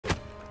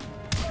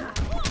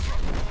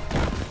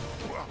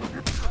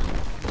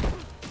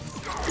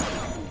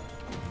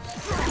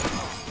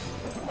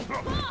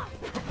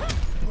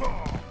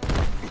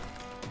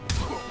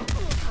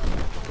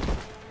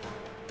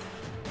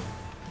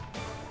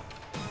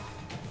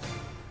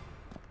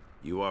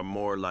You are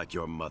more like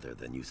your mother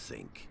than you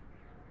think.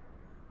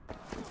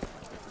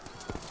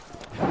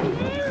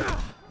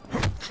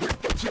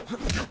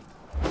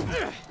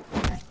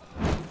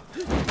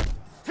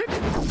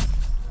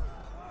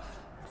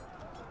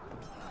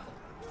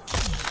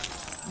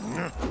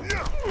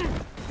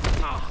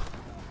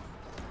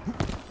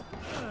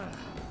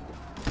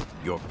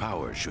 Your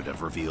power should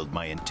have revealed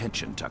my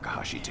intention,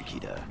 Takahashi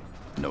Takeda.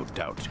 No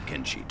doubt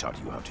Kenshi taught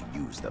you how to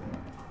use them.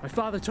 My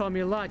father taught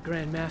me a lot,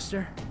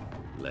 Grandmaster.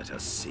 Let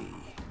us see.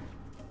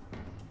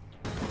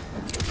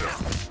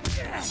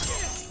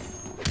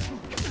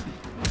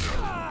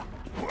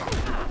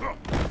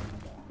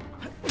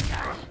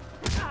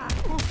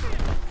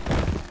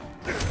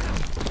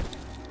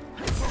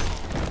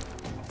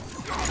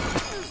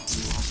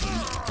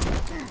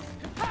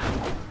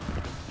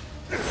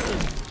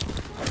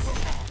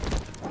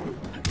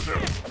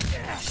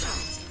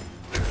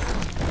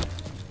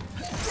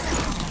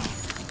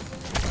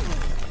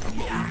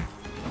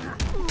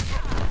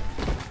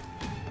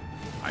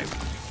 I will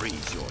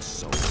freeze your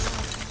soul.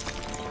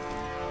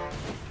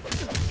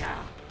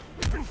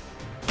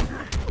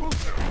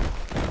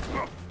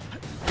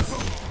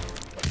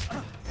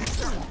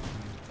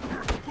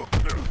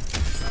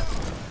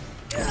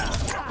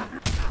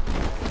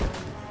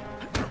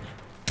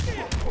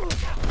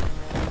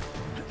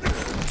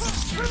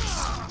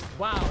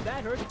 Wow,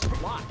 that hurts to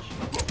watch.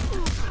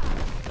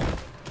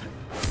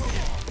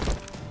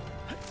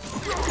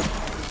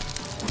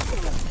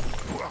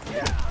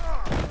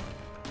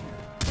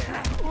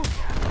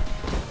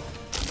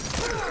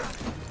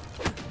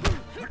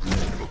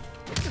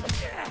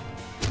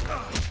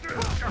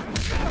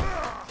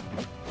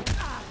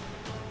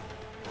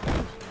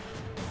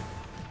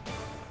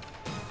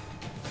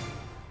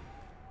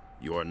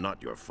 You are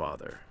not your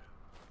father.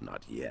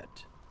 Not yet.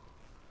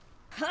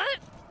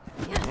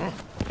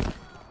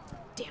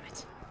 Damn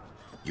it.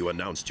 You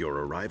announced your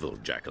arrival,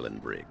 Jacqueline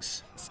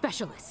Briggs.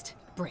 Specialist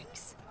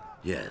Briggs.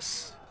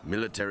 Yes,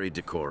 military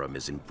decorum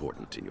is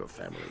important in your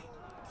family.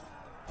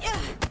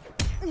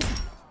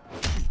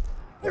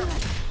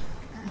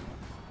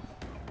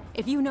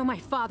 If you know my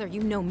father,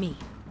 you know me.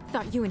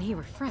 Thought you and he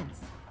were friends.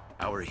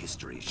 Our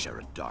histories share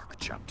a dark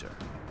chapter.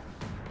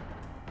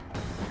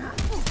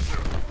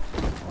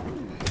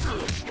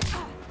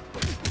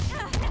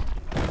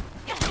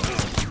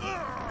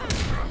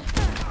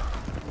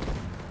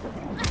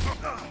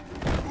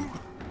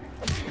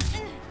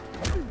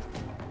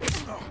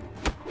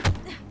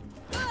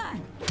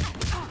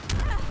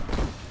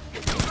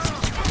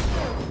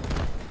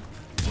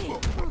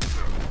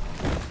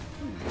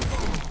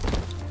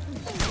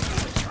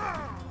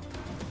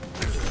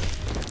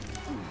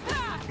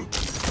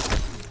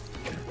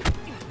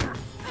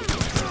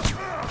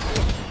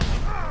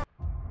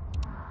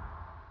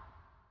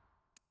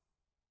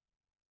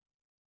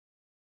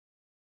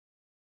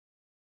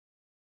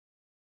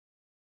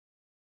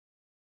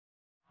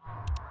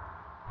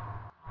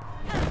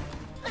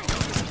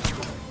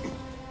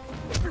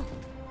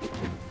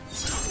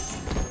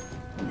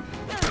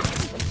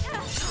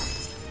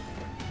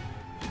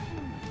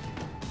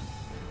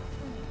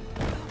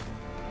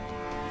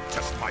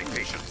 Test my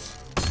patience.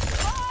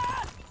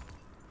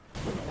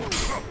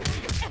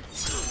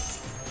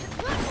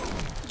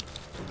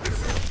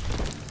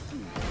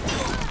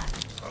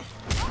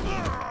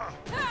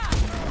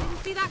 Didn't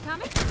see that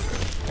coming?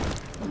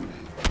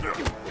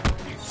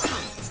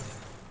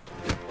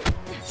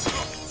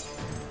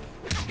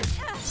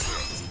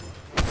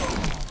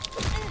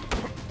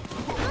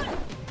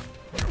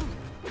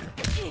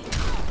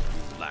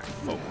 Lack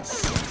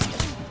focus.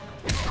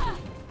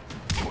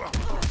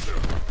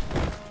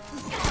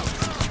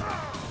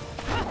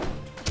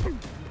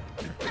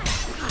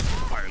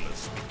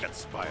 Violence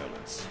begets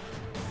violence.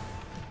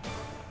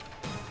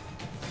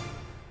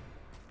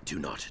 Do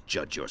not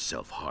judge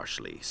yourself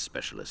harshly,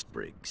 Specialist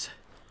Briggs.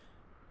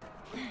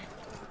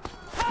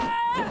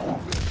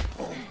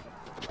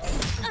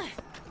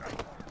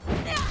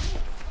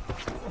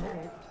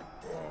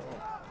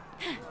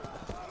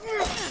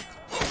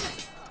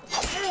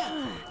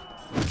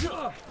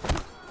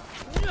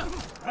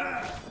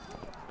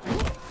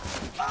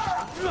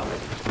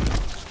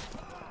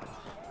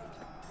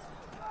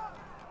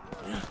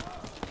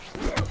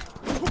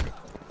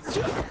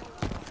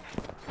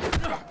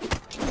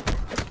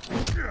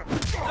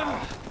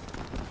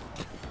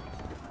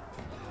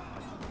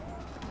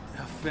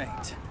 A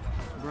feint.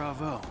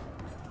 Bravo.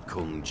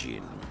 Kung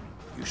Jin,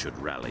 you should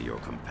rally your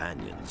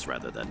companions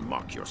rather than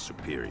mock your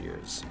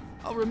superiors.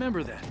 I'll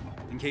remember that,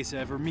 in case I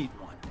ever meet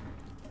one.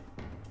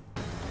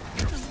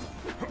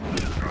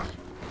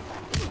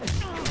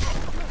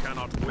 You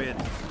cannot win.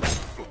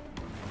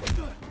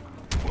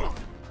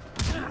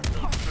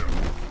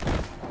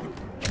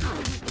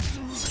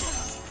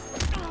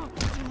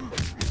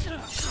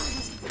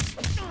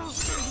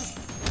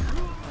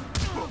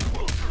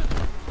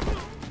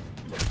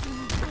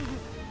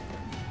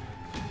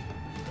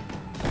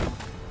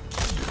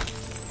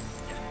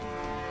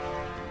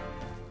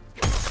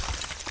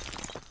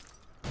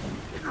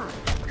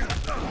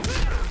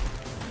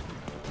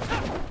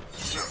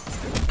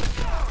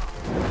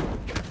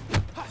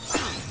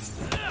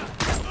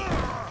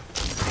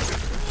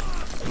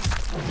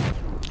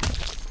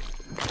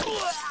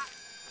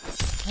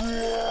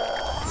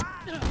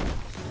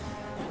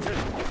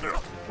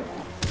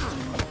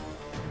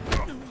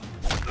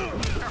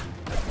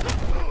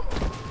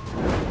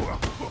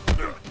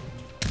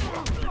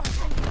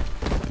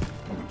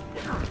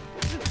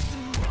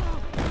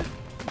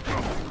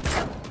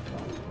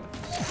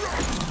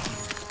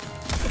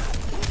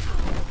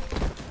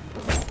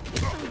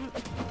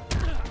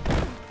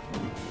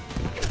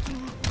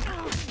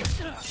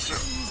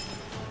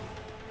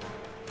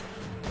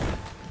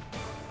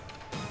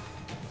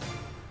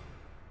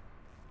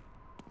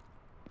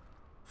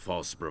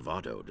 false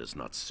bravado does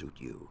not suit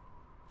you.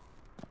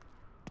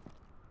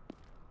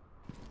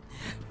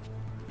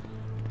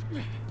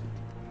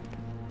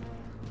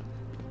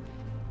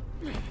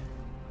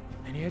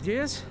 Any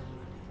ideas?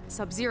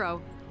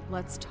 Sub-Zero,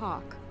 let's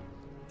talk.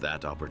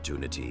 That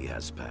opportunity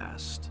has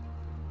passed.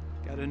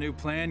 Got a new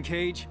plan,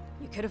 Cage?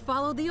 You could have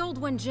followed the old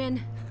one,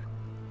 Jin.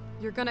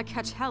 You're gonna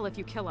catch hell if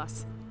you kill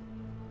us.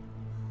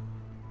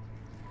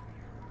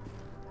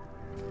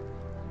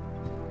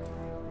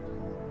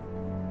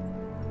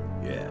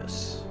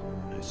 Yes,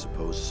 I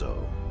suppose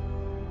so.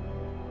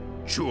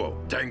 Chuo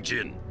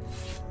Dangjin!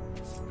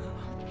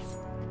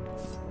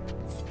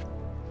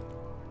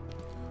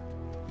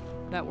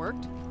 That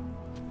worked?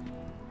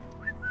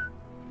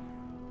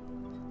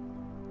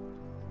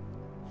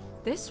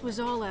 This was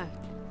all a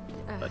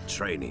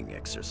training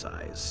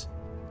exercise.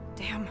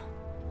 Damn,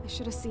 I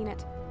should have seen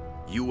it.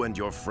 You and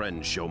your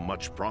friend show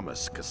much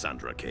promise,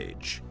 Cassandra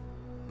Cage.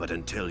 But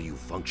until you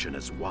function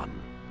as one,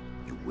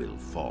 you will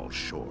fall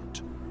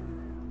short.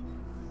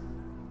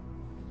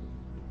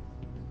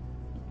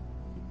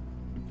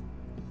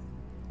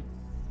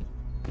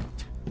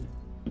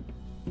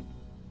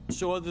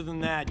 So other than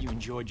that, you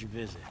enjoyed your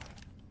visit?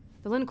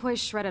 The Lin Kuei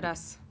shredded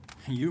us.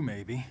 You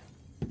maybe.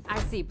 I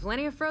see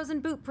plenty of frozen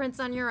boot prints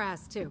on your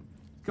ass, too.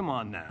 Come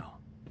on now.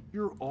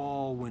 You're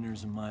all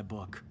winners in my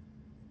book.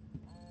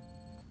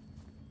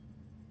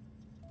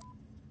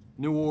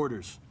 New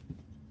orders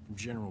from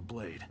General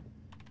Blade.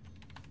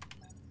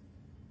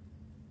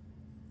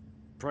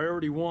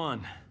 Priority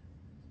 1,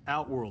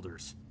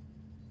 Outworlders.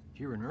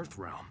 Here in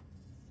Earthrealm.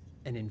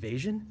 An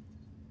invasion?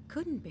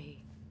 Couldn't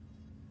be.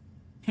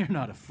 You're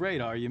not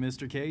afraid, are you,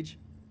 Mr. Cage?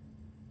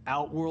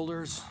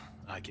 Outworlders,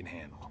 I can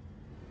handle.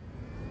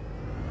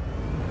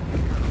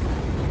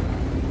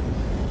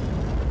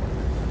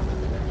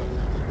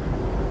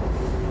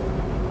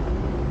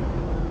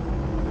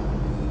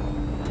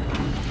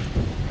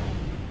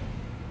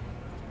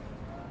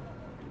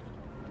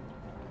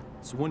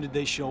 So when did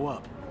they show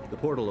up? The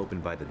portal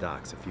opened by the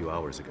docks a few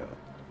hours ago.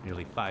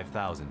 Nearly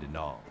 5,000 in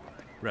all.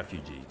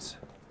 Refugees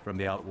from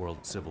the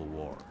Outworld Civil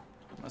War.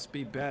 Must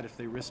be bad if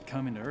they risked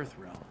coming to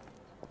Earthrealm.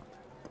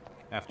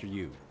 After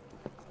you.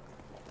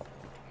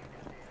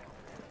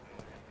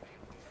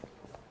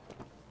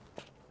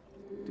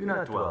 Do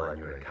not dwell on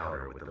your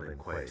encounter with the Lin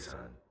Kuei,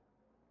 son.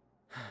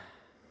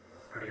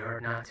 Pretty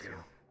hard not to.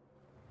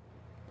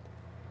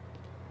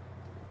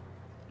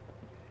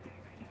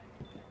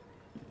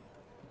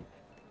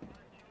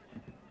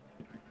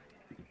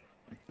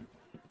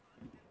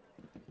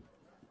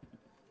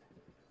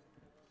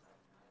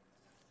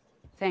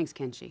 Thanks,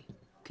 Kenshi.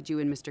 Could you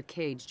and Mr.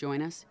 Cage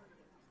join us?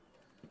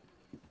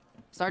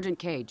 Sergeant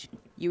Cage,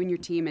 you and your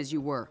team as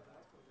you were.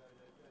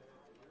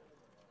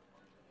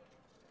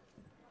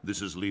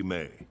 This is Li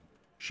Mei.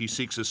 She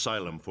seeks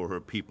asylum for her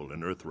people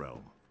in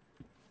Earthrealm.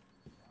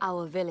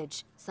 Our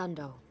village,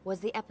 Sundo, was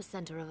the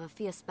epicenter of a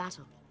fierce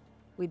battle.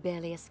 We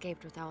barely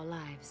escaped with our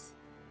lives.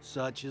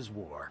 Such is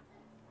war.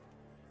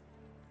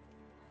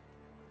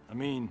 I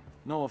mean,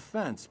 no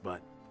offense,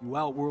 but you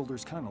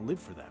Outworlders kind of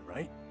live for that,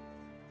 right?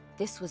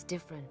 This was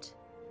different.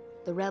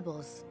 The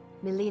rebels,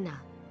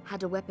 Melina,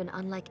 had a weapon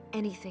unlike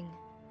anything.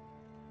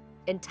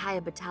 Entire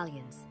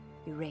battalions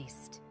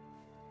erased.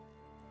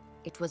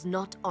 It was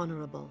not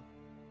honorable,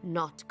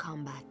 not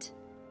combat.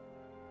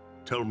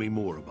 Tell me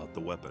more about the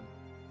weapon.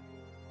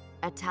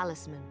 A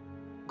talisman,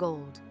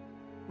 gold,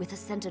 with a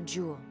center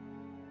jewel.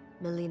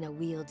 Melina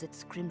wields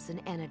its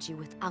crimson energy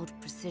without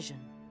precision.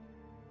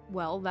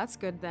 Well, that's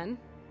good then.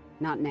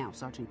 Not now,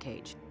 Sergeant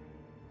Cage.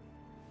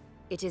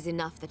 It is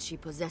enough that she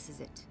possesses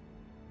it.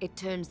 It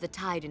turns the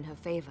tide in her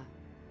favor.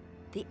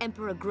 The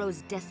Emperor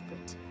grows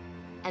desperate,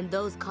 and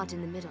those caught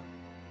in the middle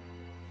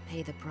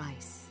pay the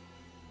price.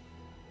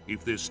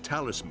 If this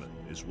talisman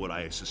is what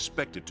I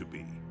suspect it to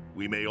be,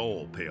 we may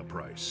all pay a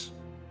price.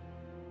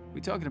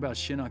 We talking about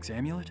Shinnok's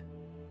amulet?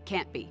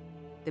 Can't be.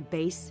 The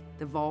base,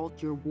 the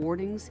vault, your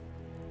wardings.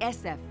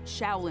 SF,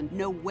 Shaolin,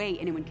 no way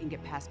anyone can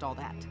get past all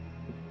that.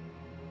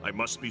 I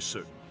must be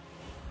certain.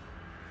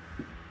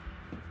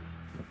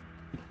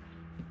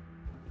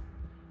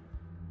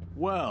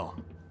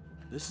 Well,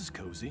 this is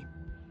cozy.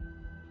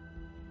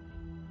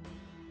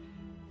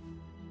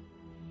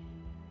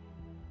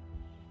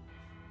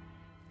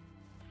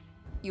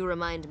 You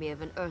remind me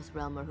of an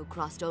Earthrealmer who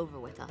crossed over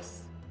with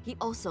us. He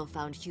also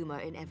found humor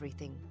in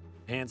everything.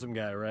 Handsome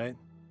guy, right?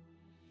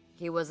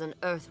 He was an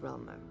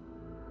Earthrealmer.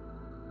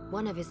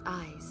 One of his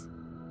eyes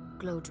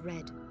glowed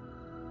red.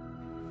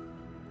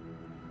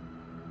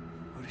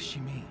 What does she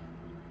mean?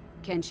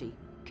 Kenshi,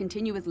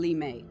 continue with Li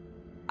Mei.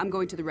 I'm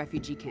going to the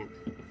refugee camp.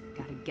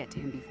 Gotta get to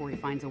him before he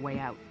finds a way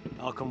out.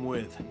 I'll come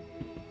with.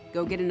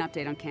 Go get an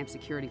update on camp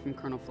security from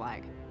Colonel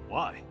Flagg.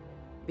 Why?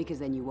 Because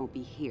then you won't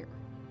be here.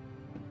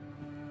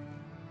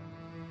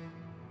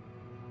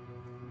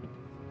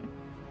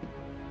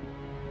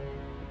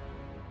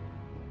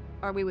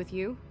 Are we with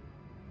you?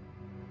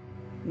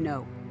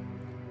 No.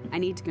 I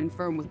need to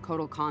confirm with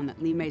Kotal Khan that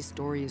Li Mei's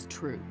story is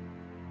true.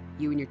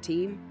 You and your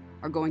team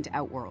are going to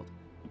Outworld.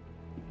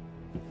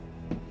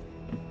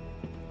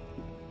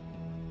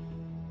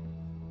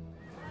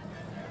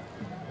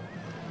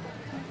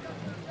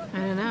 I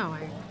don't know.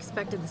 I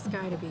expected the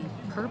sky to be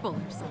purple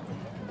or something.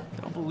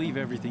 Don't believe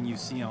everything you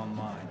see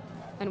online.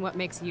 And what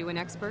makes you an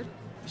expert?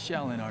 The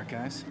Shaolin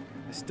Archives.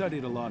 I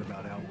studied a lot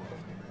about Outworld.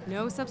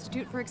 No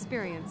substitute for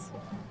experience.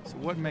 So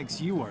what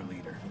makes you our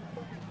leader?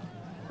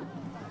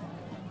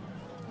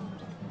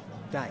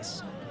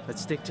 Guys,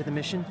 let's stick to the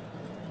mission.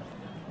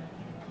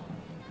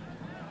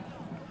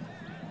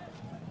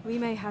 Li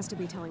Mei has to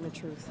be telling the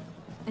truth.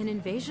 An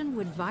invasion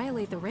would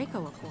violate the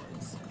Reiko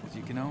Accords. But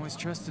you can always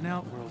trust an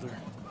Outworlder.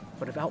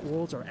 But if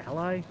Outworld's our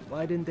ally,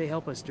 why didn't they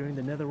help us during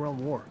the Netherrealm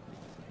War?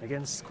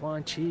 Against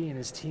Quan Chi and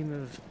his team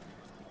of...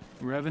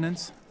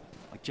 Revenants?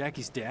 Like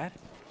Jackie's dad?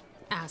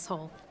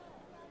 Asshole.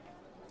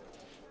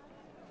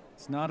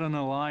 It's not an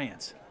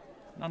alliance.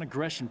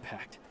 Non-aggression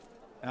pact.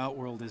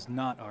 Outworld is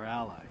not our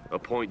ally. A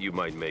point you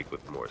might make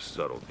with more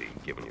subtlety,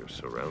 given your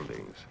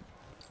surroundings.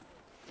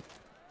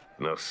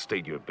 Now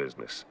state your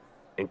business,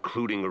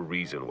 including a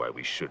reason why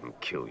we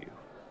shouldn't kill you.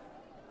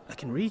 I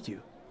can read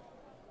you.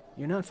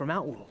 You're not from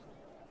Outworld.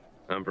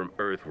 I'm from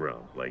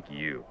Earthrealm, like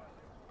you.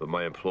 But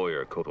my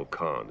employer, Kotal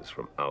Khan, is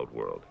from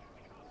Outworld.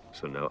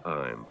 So now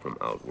I'm from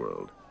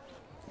Outworld.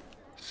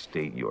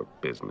 State your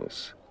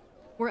business.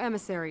 We're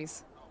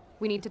emissaries.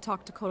 We need to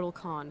talk to Kotal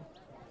Khan.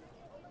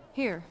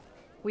 Here,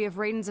 we have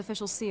Raiden's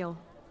official seal.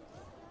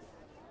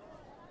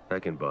 I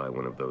can buy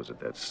one of those at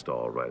that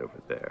stall right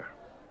over there.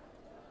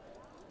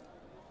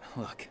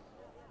 Look,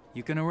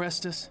 you can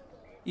arrest us,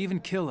 even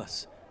kill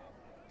us.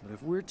 But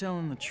if we're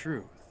telling the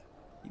truth,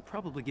 you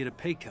probably get a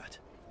pay cut.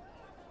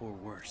 Or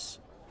worse.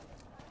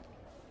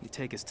 You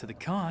take us to the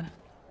Khan,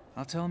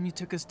 I'll tell him you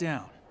took us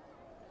down.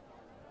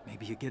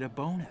 Maybe you get a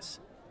bonus.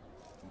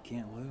 You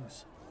can't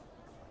lose.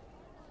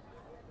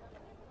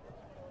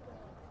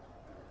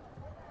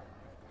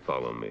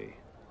 Follow me.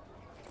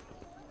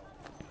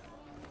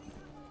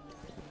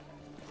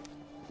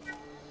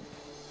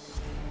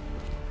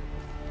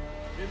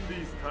 In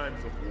these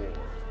times of war,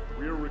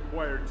 we are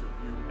required to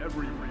view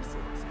every resource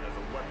as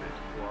a weapon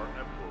for our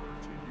Emperor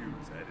to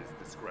use at his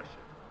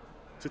discretion.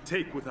 To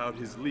take without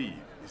his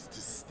leave is to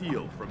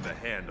steal from the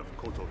hand of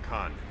Kotal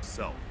Khan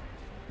himself.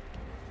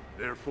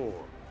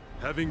 Therefore,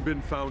 having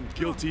been found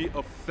guilty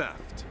of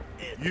theft,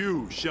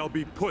 you shall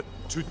be put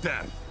to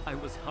death. I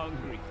was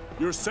hungry.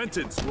 Your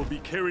sentence will be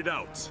carried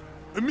out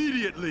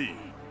immediately.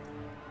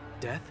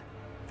 Death?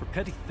 For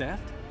petty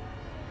theft?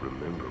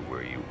 Remember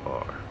where you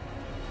are.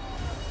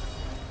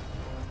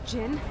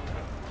 Jin?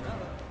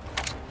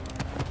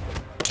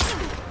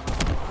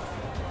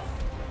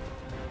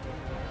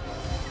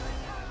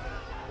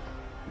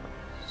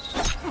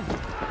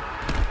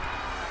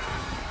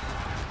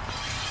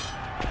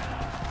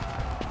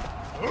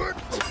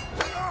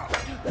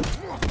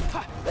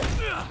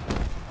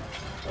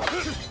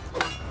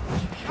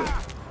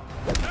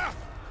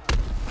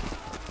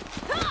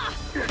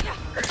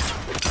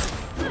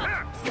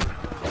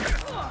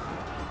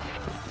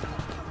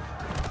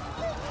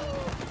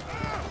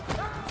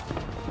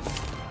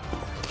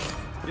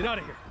 Get out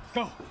of here.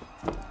 Go.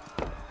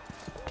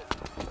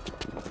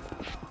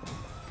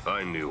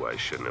 I knew I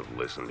shouldn't have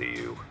listened to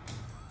you.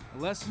 A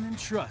lesson in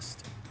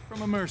trust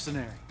from a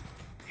mercenary.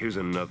 Here's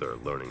another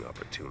learning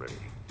opportunity.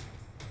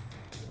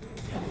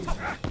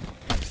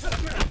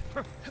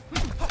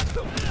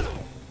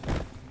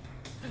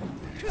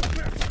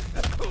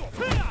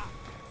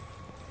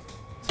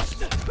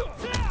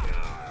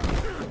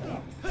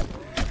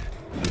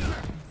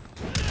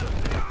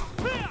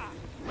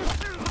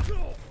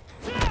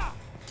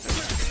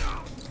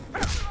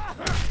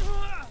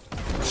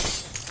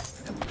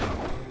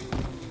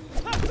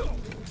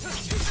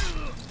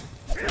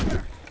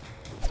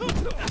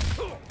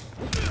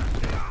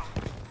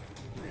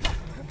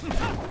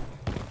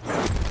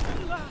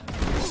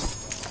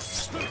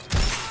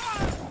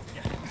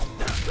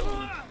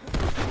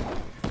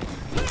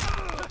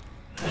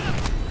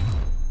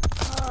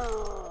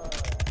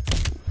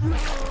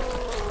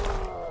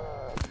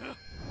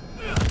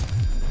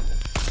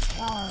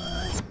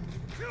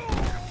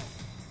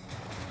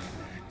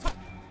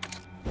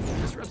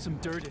 Just rub some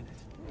dirt in it.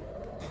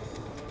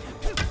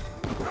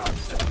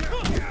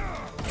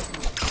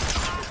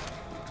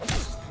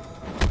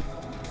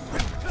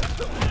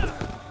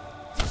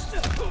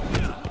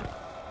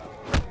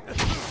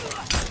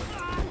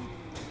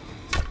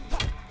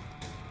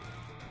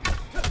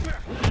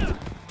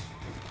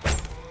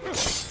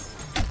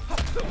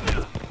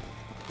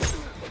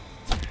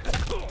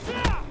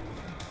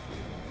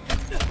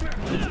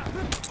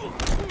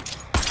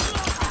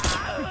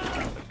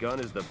 The gun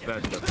is the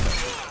best of them.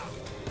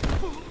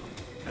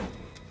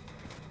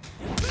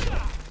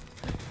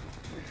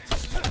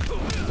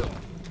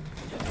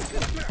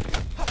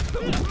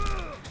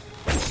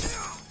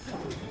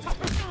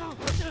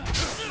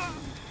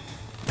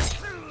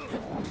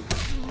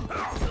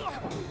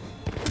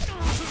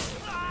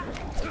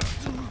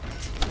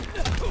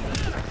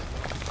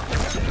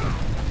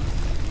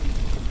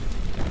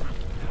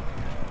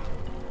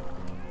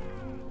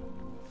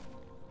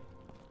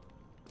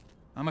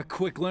 I'm a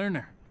quick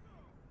learner.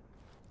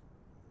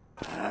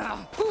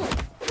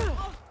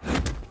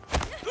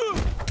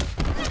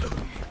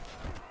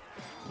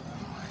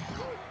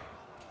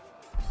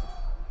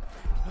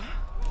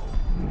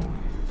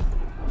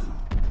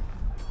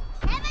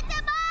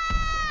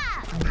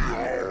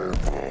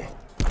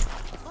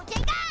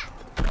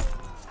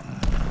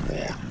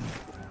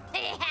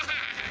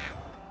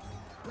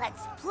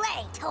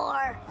 play,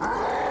 Tor!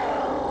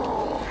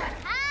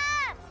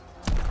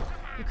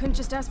 You couldn't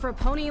just ask for a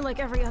pony like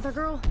every other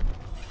girl?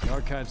 The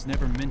archives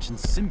never mentioned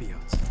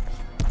symbiotes.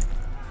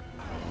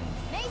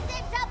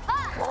 Mason to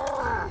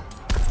puck!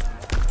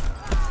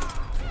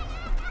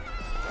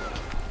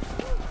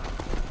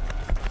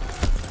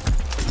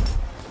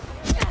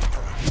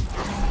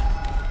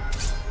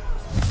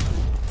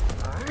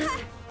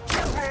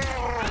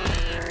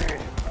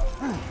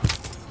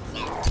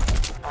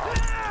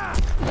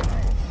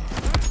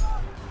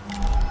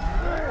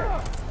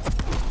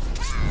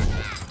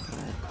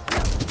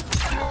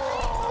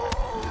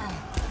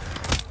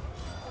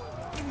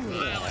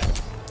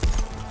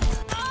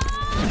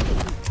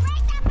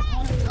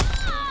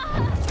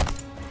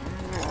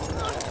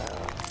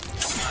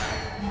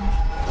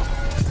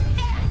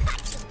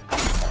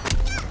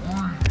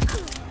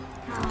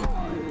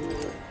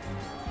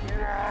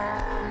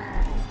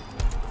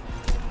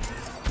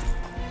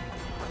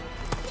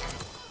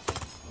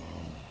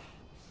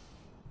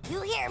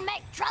 You here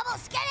make trouble,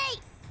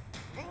 Skinny?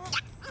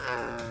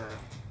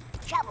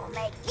 Trouble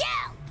make you!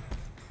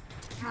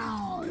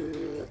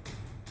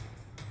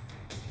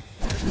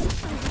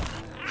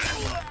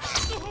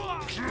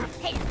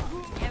 Here,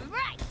 and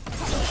right!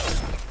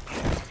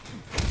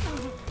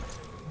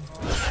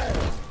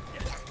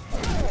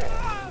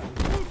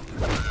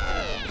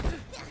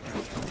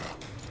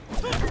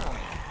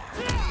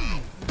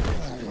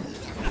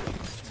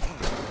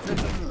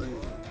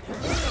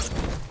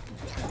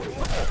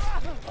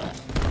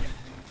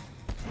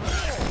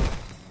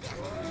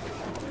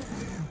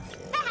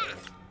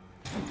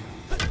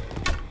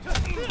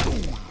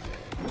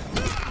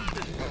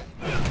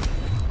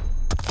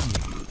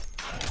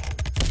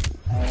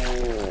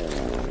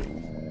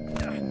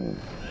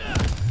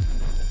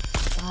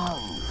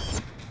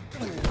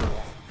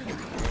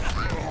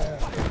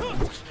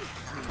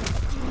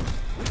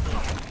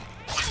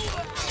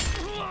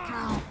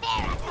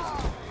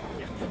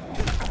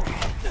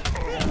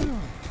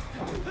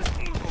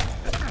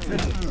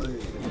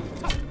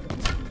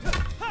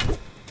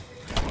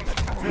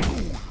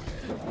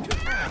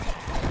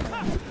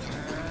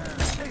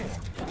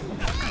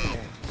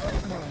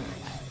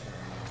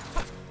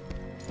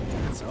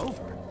 It's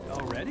over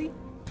already?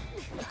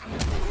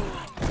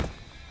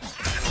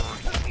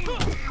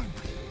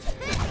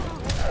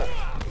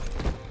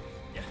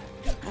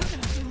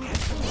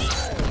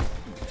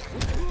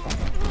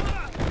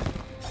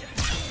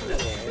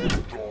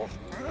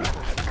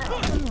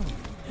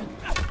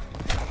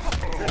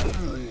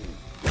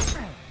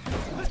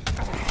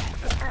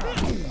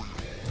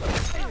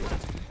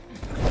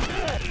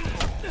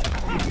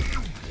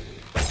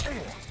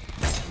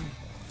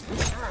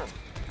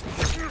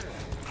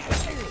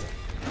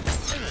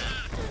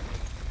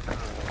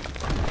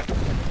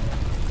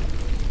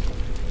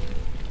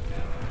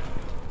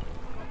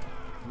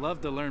 Love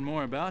to learn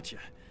more about you.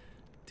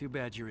 Too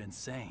bad you're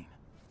insane.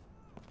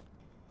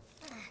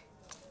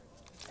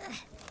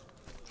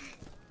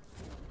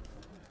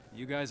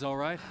 You guys all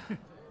right?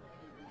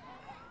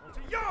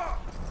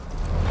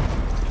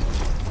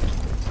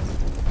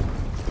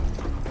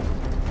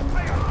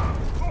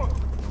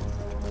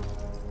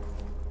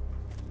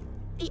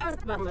 The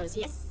Earthbombers,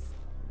 yes.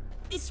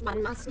 This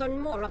one must learn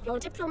more of your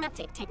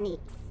diplomatic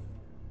techniques.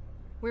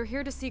 We're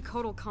here to see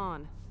Kotal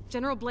Khan.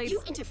 General Blades—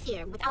 You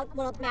interfere with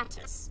outworld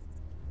matters.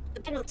 The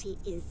penalty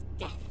is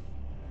death.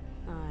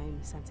 I'm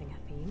sensing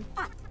a theme.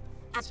 But,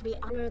 as we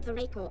honor the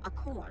Reiko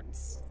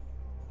Accords,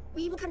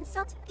 we will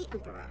consult the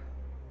Emperor.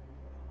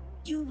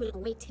 You will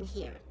await him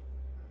here.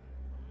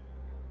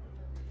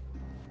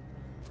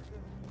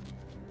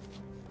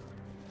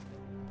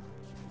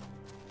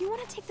 You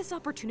want to take this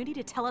opportunity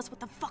to tell us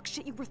what the fuck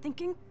shit you were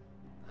thinking?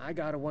 I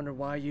gotta wonder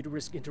why you'd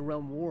risk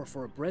interrealm war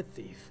for a bread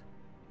thief.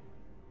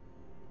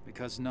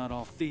 Because not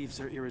all thieves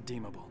are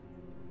irredeemable.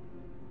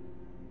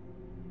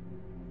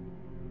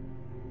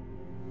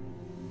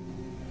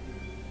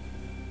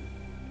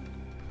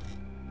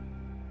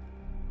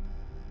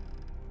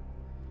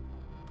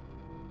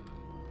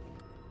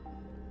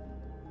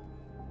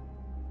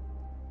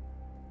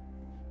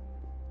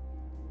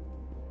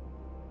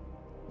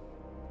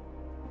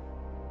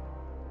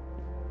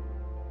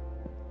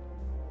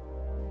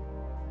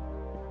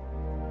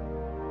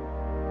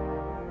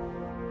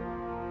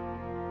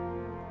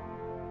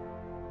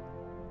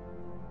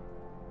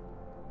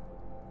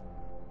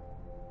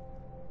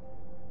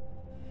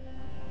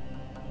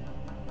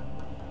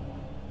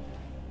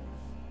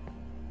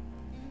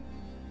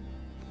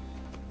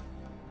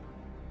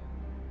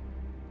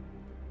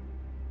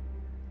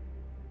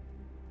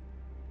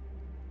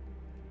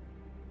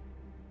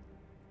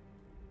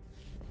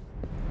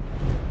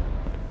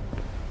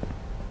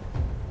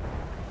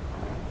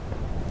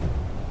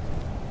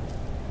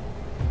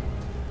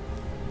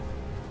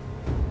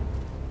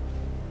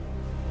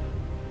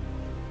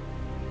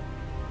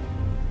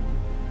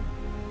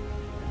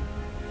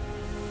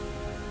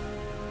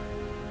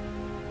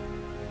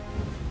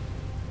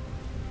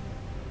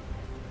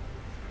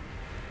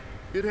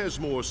 It has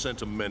more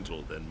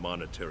sentimental than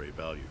monetary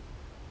value.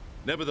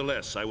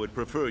 Nevertheless, I would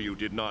prefer you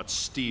did not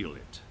steal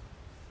it.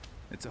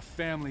 It's a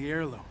family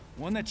heirloom,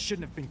 one that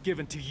shouldn't have been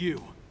given to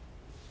you.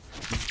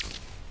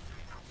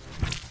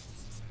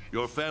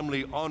 Your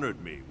family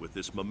honored me with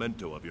this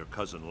memento of your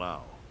cousin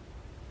Lao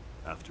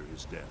after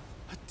his death.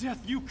 A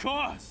death you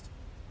caused!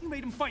 You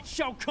made him fight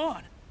Shao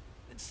Kahn,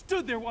 and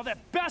stood there while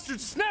that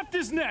bastard snapped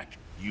his neck!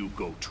 You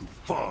go too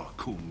far,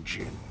 Kung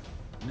Jin.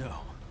 No,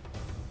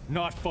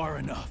 not far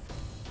enough.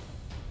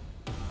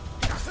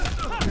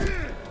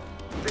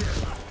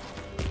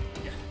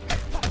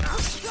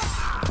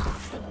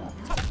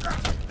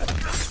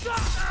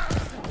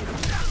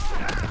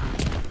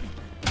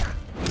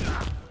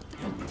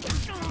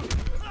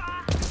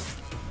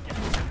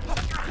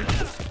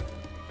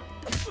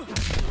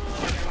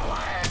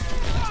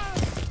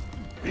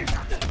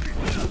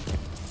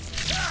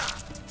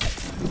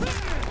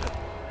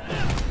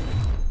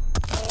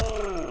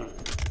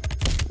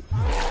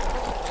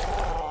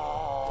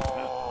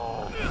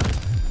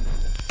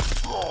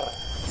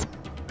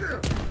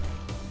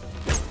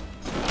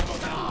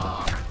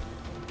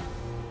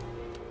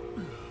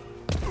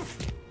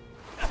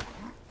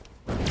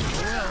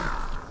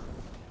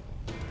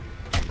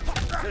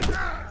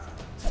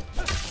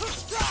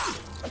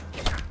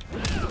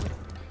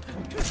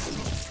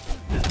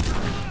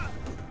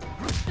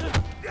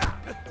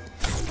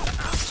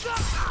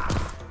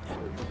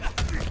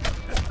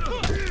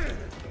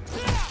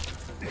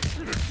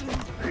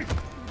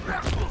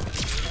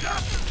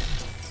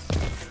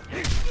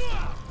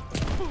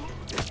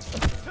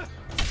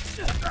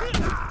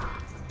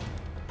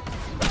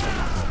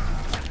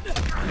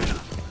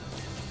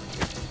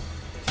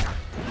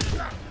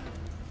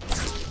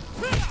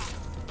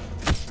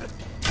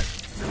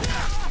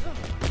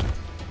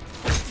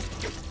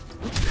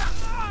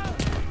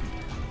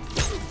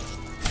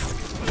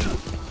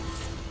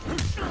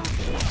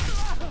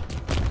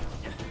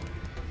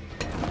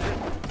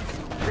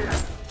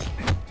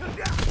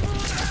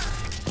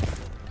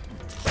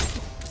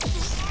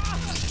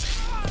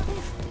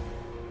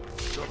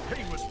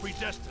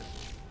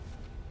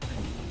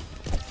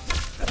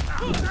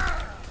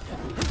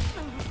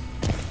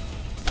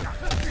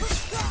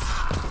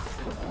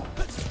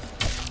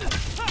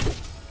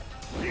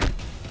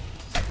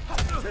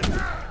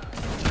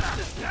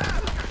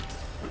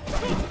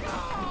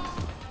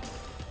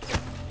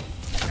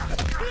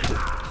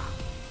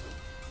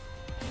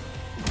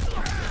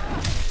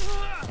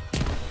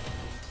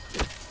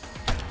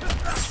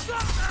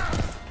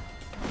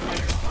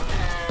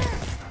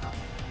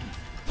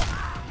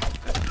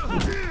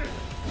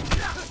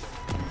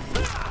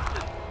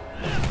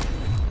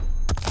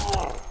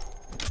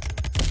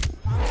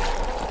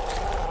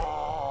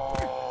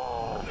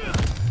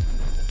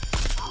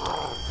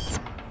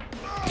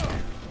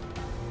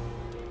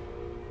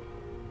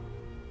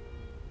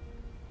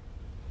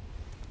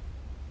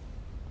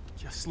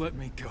 Just let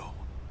me go.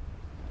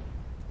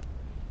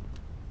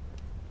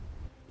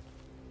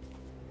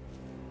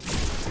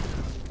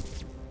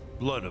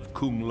 Blood of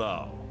Kung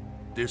Lao,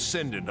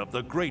 descendant of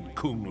the great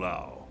Kung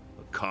Lao,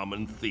 a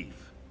common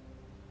thief.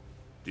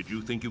 Did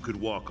you think you could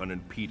walk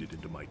unimpeded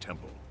into my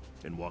temple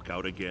and walk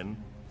out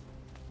again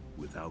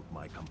without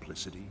my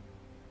complicity?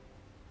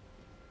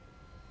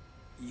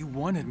 You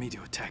wanted me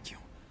to attack you.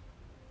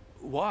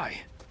 Why?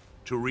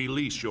 To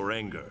release your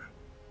anger,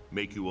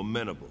 make you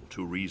amenable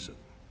to reason.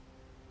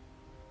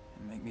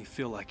 And make me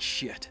feel like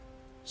shit.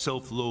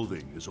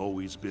 Self-loathing has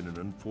always been an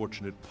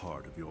unfortunate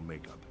part of your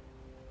makeup.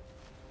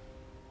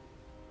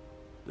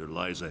 There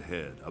lies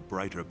ahead a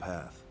brighter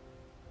path,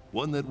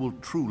 one that will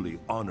truly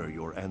honor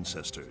your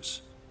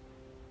ancestors,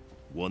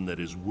 one that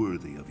is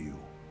worthy of you.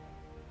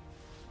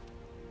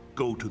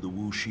 Go to the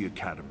Wuxi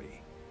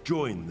Academy,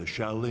 join the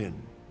Shaolin,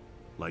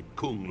 like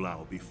Kung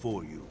Lao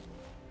before you.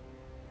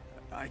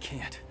 I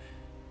can't.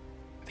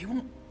 They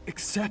won't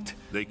accept.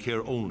 They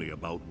care only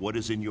about what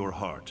is in your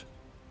heart,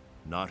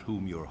 not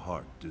whom your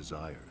heart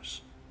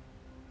desires.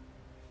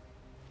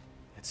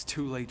 It's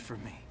too late for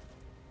me.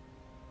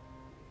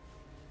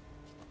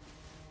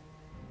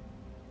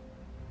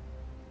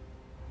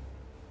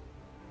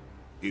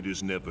 It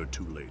is never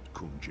too late,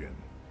 Kung Jin.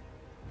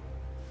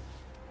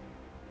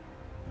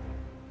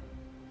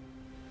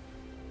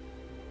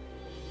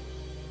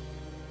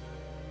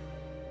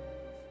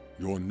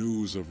 Your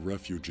news of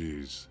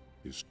refugees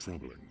is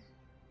troubling.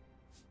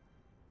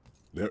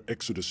 Their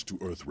exodus to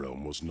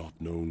Earthrealm was not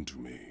known to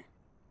me.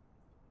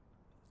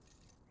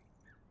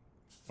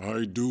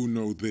 I do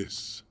know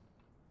this.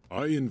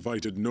 I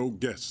invited no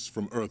guests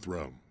from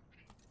Earthrealm.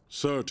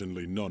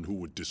 Certainly none who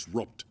would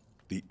disrupt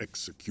the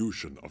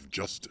execution of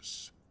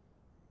justice.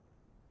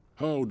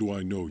 How do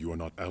I know you are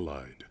not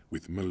allied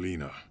with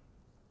Melina?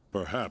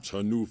 Perhaps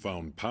her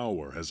newfound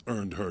power has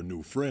earned her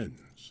new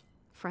friends.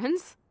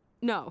 Friends?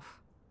 No.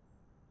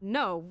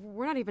 No,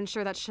 we're not even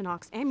sure that's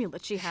Shinnok's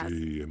amulet she has.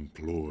 She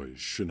employs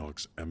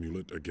Shinnok's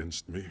amulet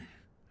against me.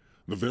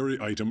 The very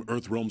item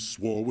Earthrealm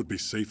swore would be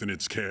safe in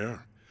its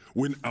care.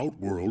 When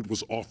Outworld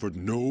was offered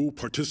no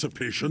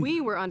participation.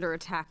 We were under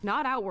attack,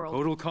 not Outworld.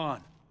 Kotal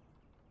Khan,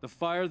 the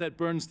fire that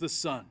burns the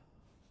sun.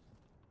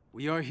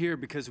 We are here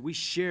because we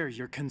share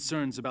your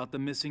concerns about the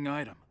missing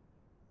item.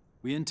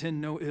 We intend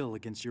no ill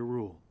against your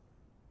rule.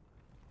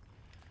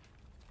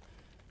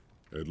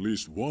 At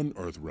least one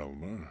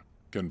Earthrealmer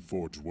can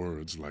forge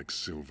words like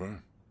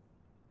silver.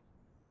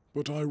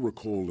 But I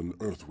recall an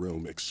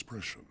Earthrealm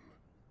expression.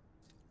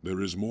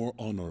 There is more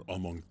honor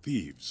among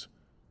thieves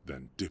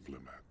than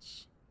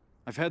diplomats.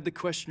 I've had the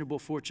questionable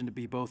fortune to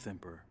be both,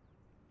 Emperor.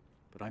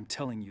 But I'm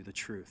telling you the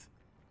truth.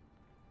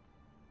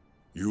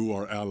 You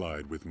are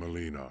allied with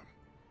Melina.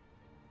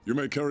 You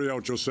may carry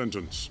out your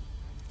sentence.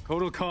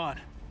 Kotal Khan,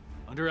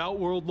 under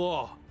outworld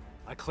law,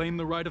 I claim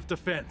the right of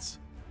defense.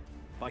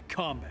 By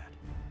combat.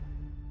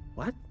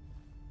 What?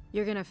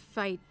 You're gonna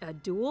fight a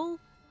duel?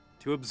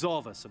 To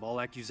absolve us of all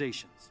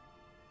accusations.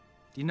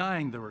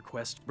 Denying the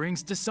request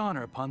brings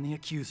dishonor upon the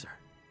accuser.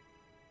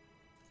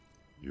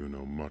 You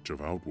know much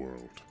of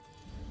Outworld.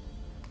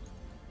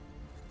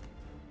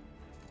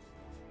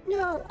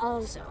 No,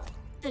 also,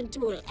 the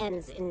duel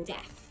ends in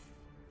death.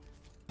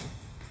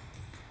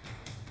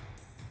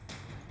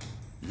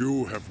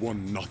 You have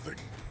won nothing.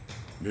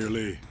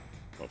 Merely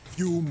a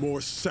few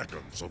more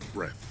seconds of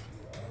breath.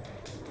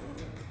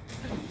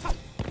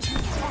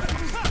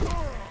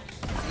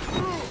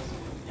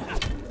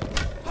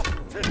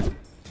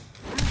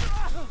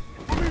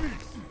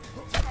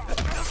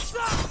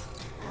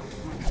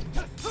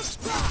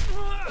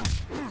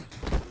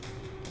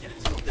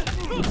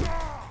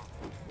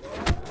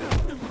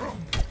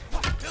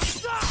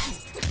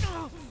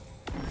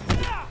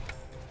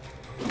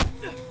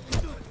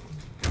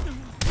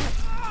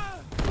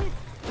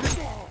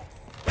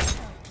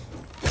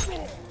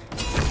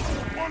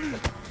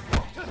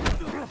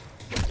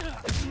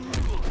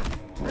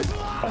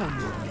 On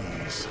your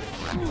knees.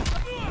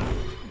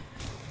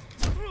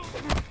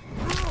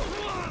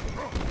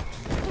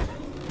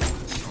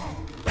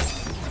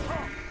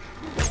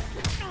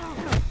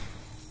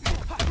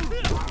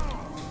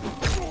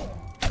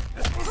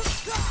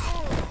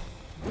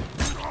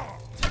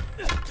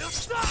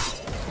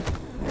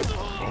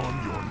 On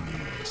your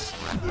knees.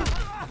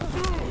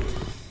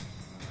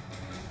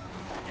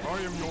 I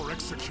am your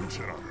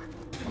executioner.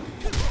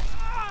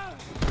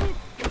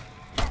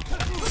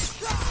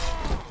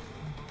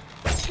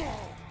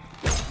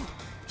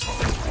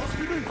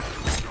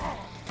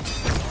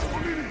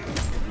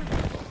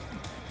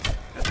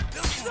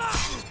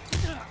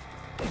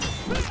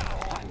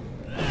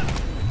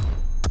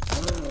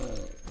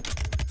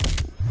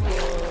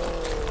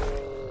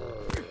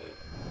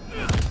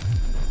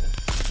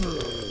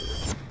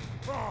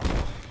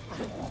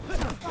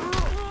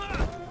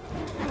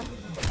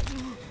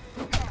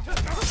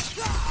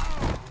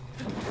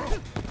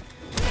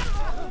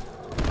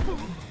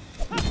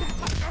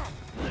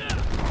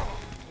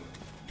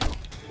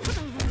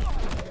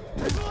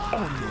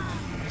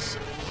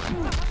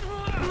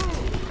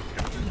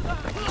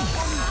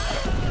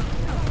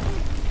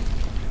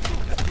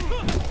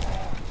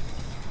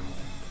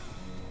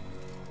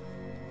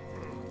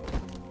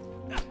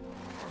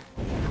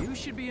 You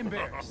should be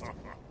embarrassed.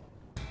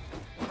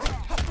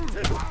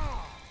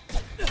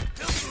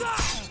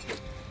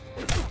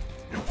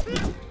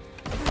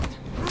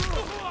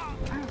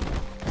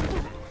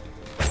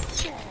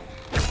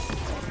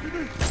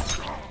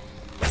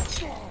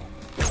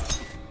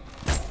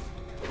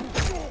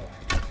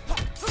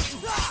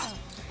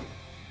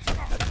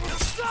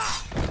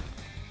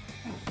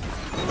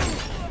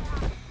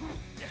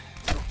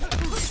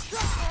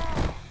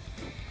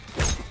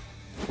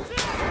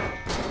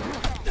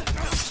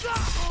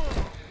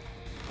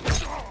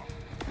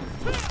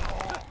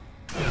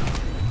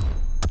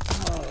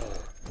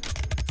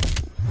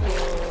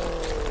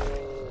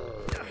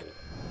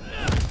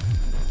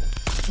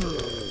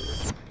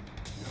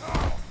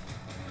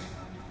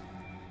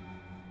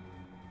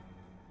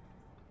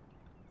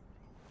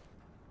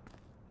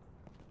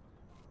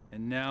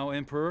 And now,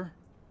 Emperor?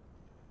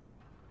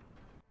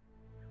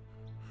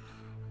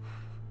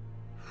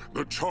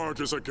 The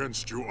charges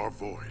against you are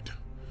void.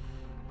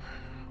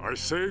 I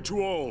say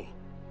to all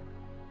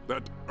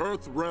that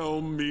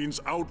Earthrealm means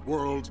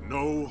Outworld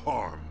no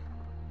harm.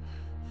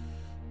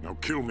 Now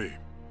kill me.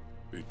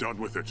 Be done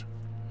with it.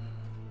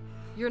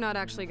 You're not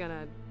actually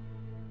gonna...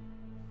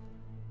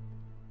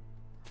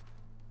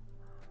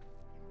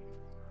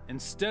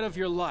 Instead of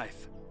your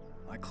life,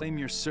 I claim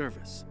your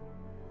service.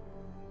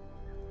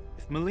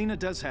 If Melina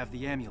does have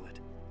the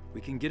amulet,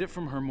 we can get it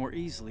from her more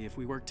easily if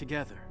we work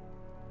together.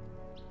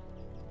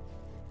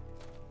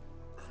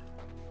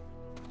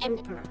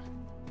 Emperor,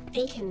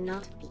 they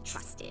cannot be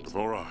trusted.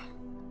 Thora,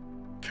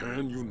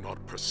 can you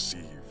not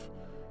perceive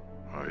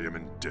I am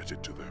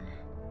indebted to them?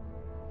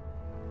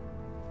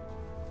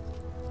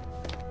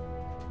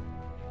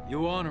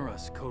 You honor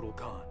us, Kotal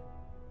Khan.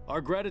 Our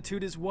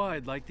gratitude is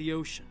wide like the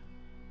ocean.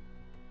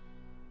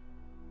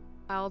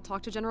 I'll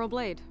talk to General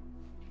Blade.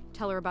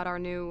 Tell her about our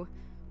new...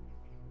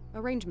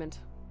 arrangement.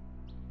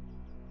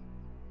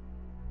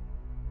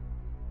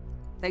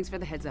 Thanks for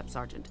the heads up,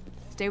 Sergeant.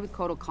 Stay with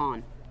Kotal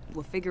Khan.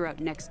 We'll figure out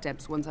next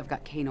steps once I've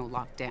got Kano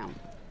locked down.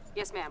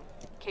 Yes, ma'am.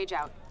 Cage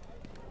out.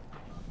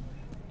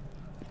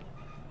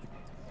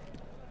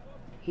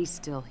 He's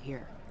still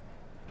here.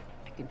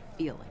 I can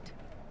feel it.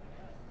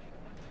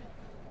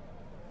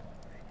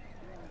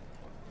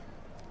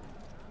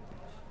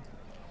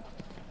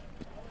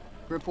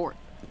 Report.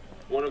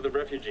 One of the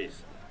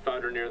refugees.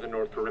 Found her near the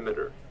north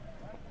perimeter.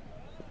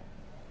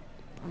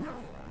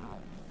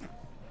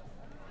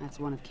 That's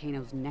one of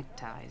Kano's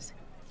neckties.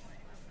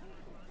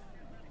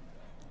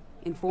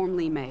 Inform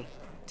Li Mei.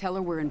 Tell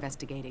her we're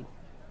investigating.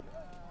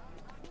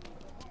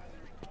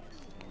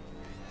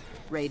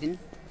 Raiden,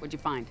 what'd you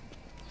find?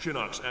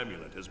 Shinnok's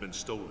amulet has been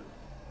stolen,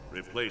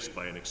 replaced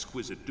by an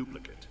exquisite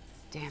duplicate.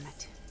 Damn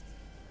it.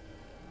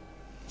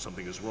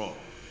 Something is wrong.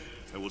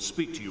 I will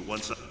speak to you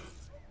once I...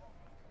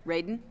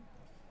 Raiden?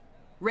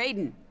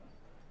 Raiden!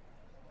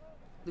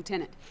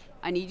 Lieutenant,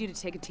 I need you to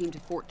take a team to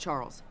Fort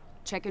Charles.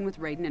 Check in with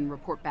Raiden and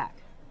report back.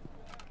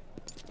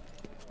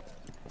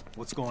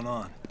 What's going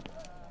on?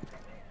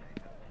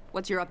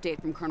 What's your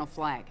update from Colonel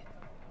Flagg?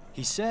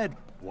 He said,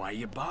 "Why are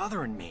you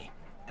bothering me?"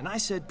 And I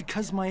said,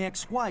 "Because my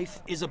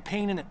ex-wife is a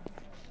pain in the..."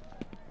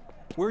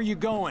 Where are you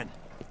going?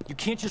 You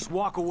can't just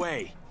walk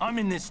away. I'm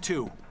in this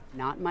too.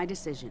 Not my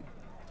decision.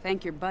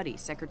 Thank your buddy,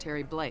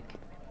 Secretary Blake.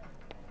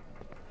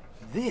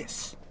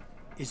 This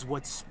is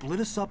what split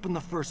us up in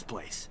the first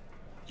place.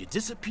 You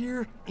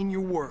disappear in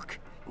your work.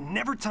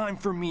 Never time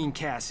for me and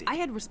Cassie. I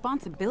had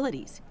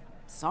responsibilities.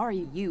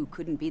 Sorry you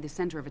couldn't be the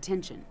center of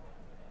attention.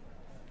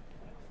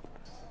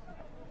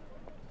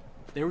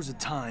 There was a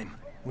time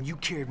when you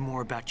cared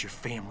more about your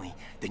family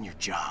than your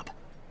job.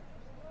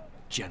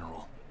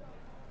 General.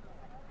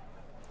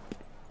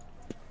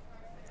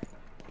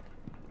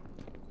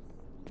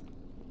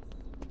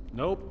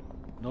 Nope.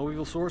 No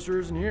evil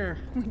sorcerers in here.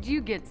 Would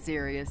you get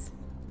serious?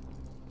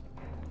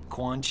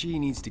 Quan Chi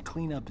needs to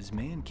clean up his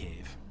man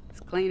cave. It's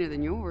cleaner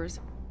than yours.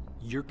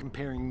 You're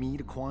comparing me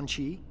to Quan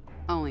Chi?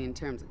 Only in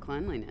terms of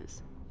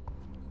cleanliness.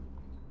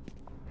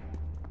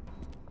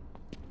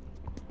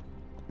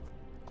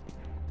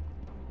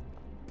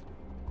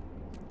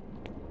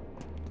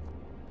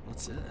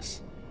 What's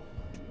this?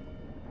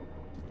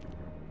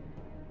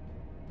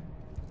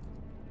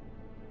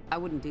 I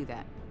wouldn't do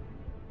that.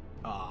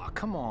 Aw,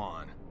 come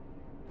on.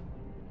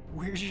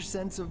 Where's your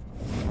sense of...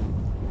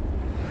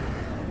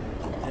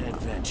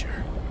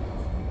 adventure?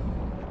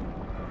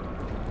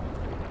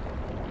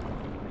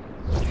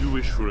 You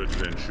wish for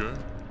adventure?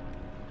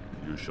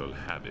 You shall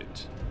have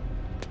it.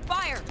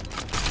 Fire!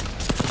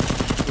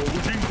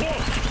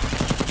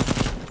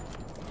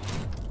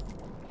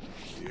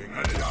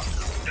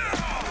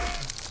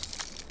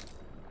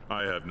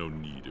 I have no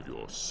need of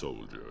your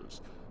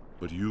soldiers,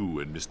 but you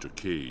and Mr.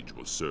 Cage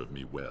will serve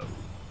me well,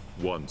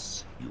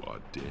 once you are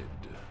dead.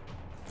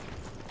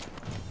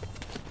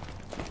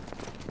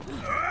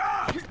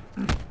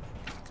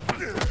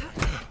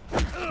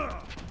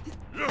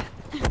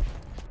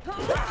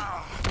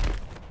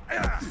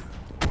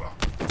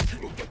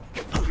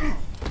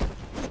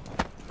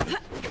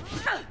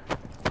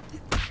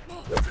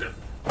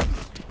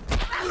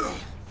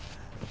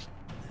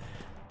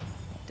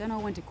 Don't know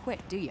when to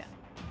quit, do you?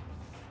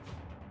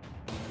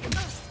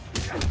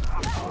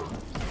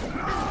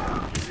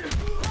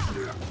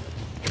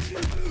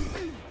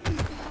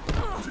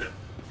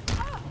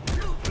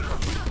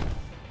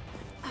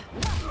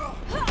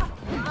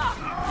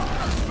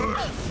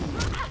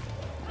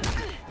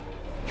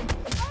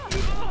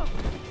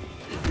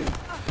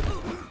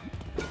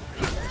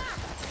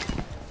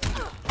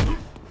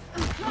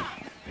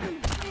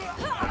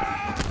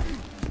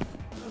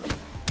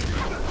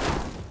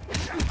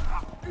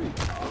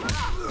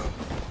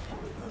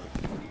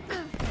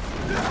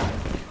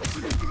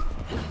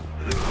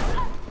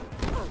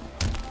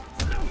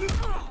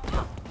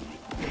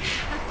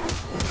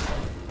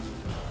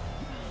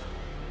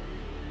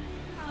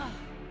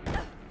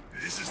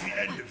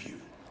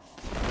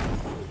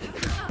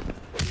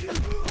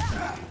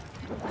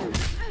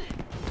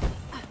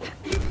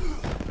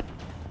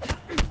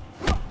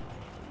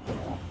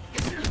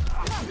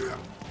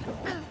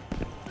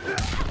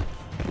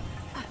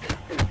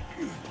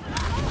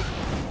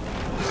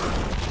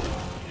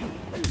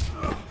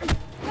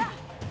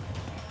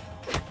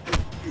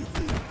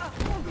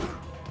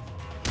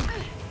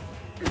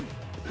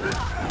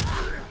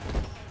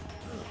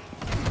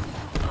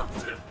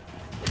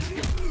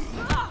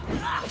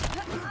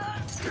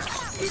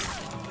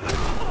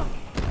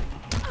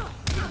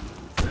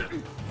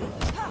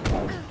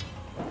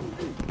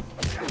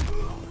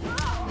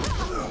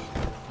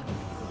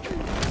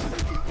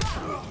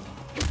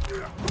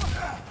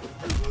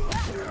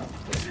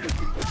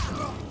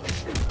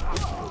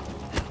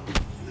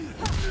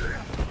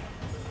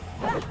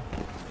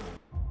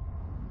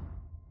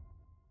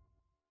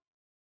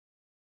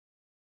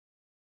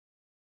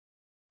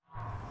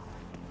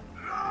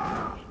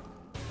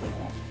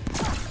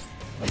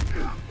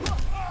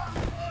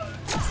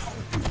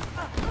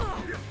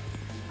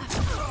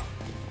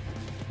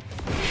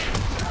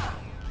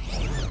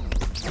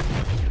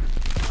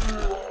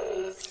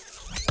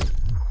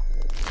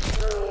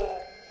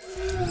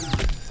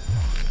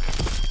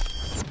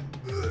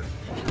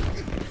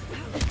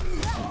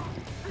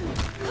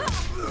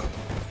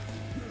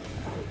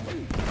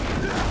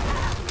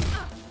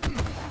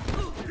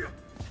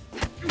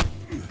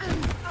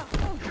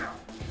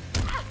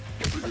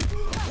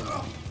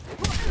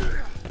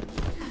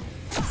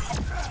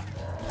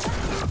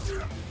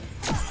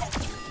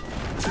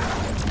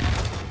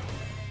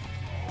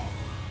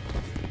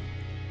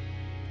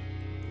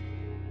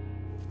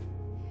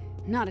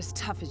 Not as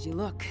tough as you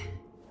look.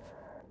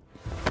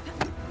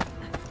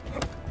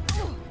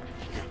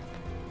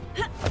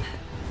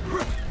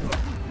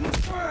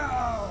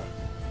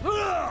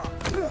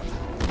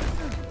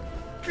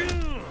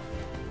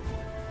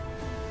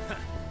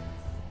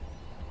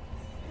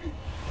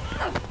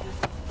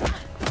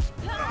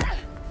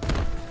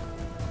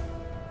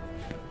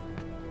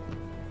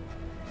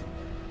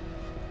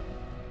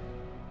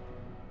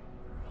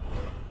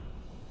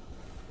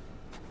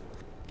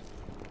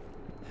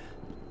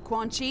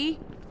 Quan Chi,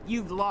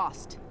 you've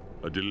lost.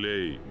 A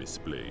delay, Miss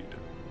Blade.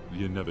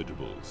 The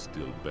inevitable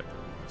still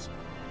beckons.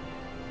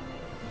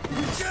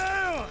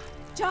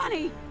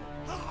 Johnny!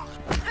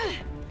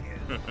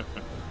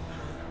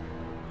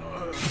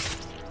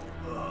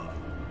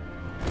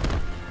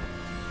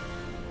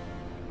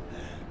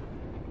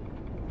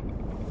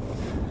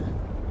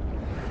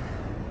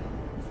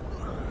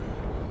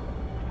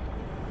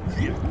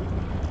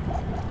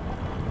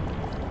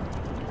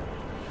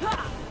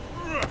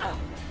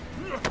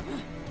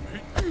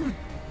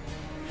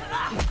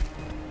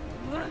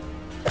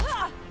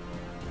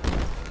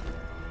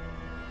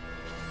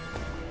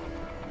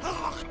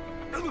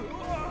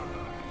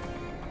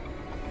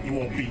 You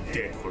won't be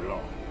dead for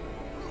long.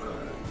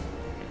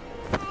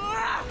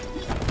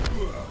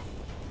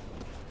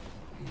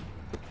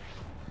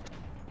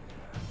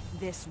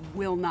 This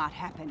will not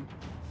happen.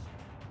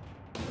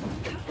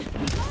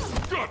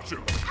 Gotcha!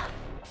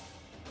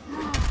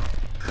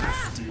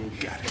 Still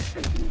got it.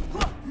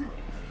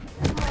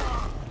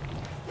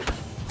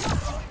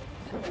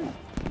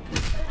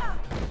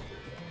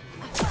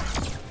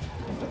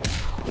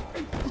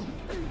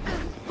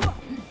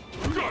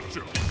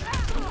 Gotcha!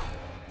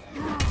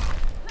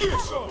 Get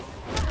some!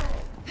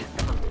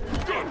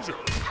 Gotcha!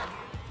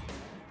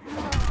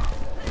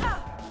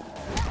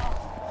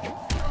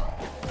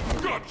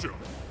 Gotcha!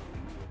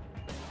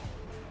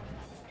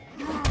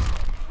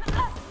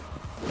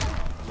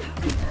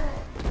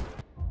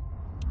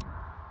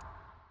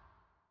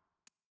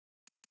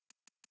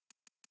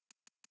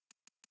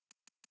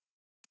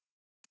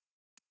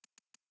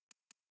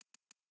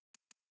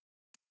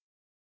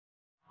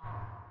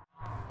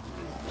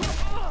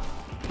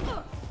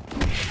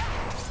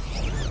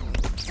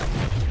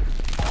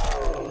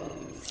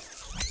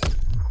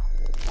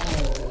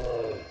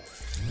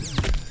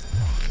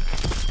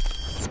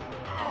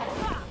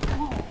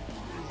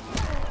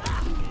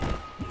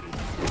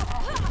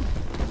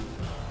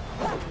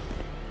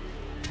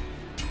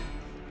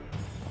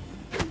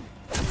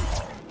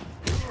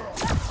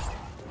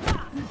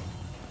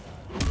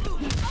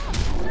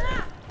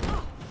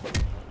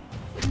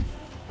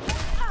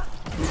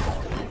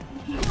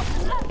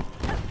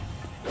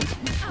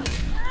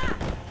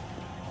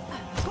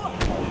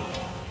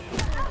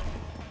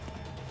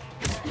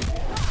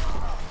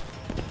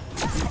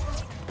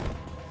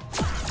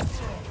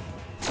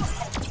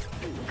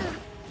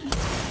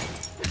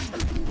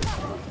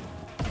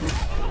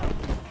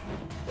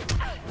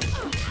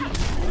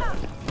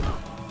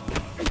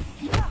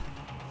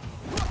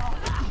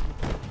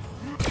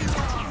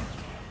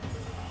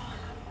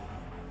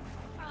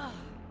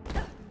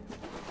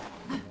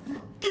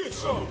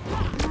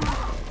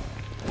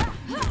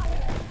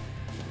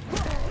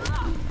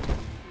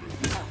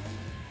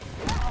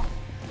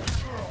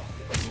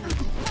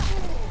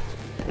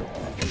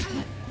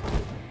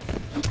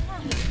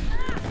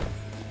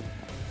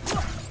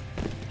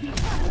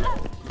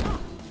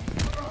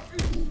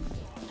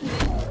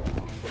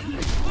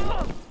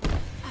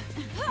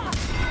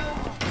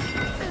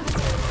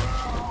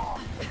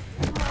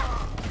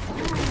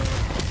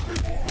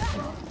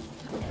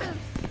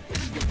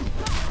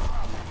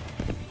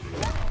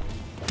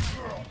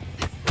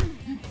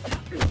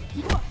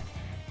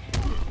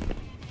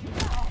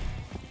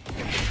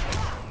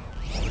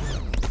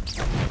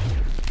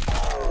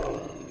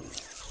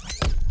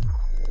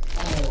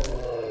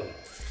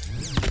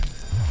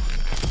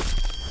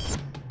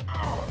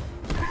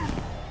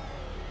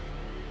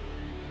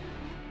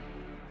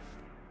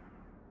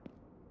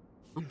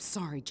 I'm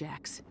sorry,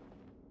 Jax.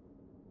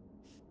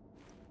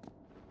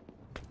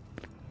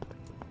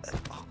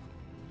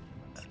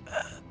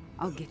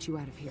 I'll get you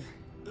out of here.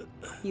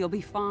 You'll be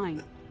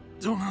fine.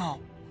 Don't know.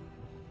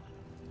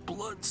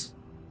 Blood's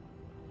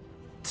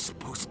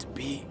supposed to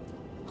be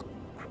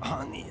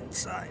on the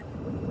inside.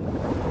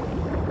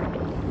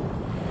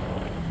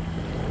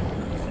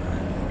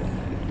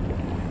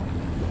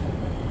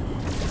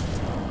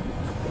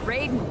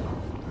 Raiden!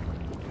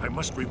 I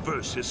must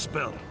reverse his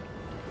spell.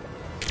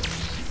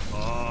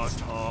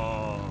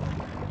 Ata,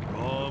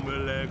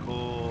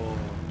 Romeleko,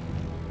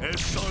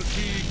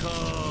 Esantika,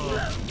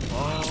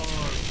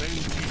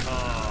 Arsentika.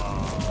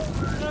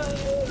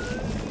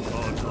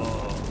 Ata,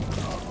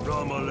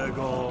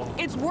 Romeleko.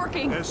 It's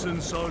working!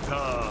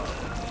 Esensalta,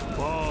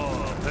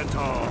 Bar,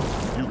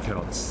 Penta. You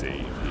cannot save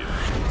him.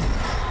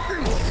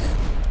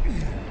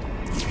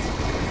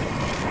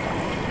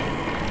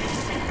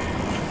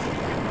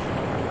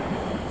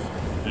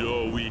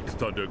 You're weak,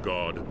 Thunder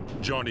God.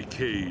 Johnny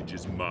Cage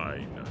is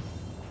mine.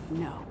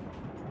 No,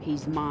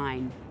 he's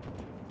mine.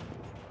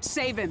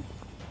 Save him!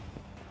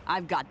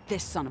 I've got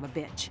this son of a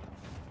bitch.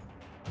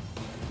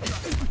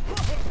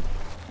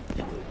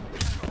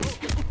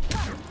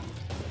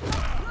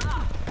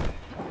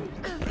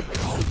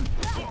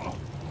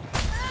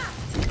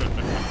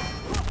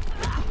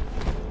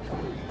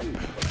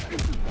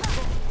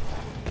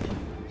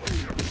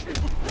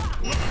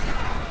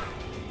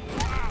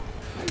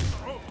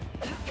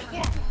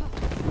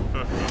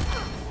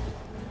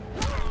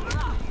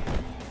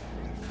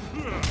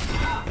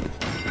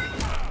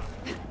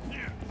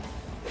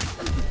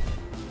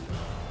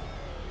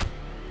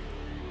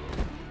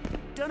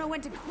 Don't know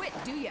when to quit,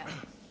 do ya?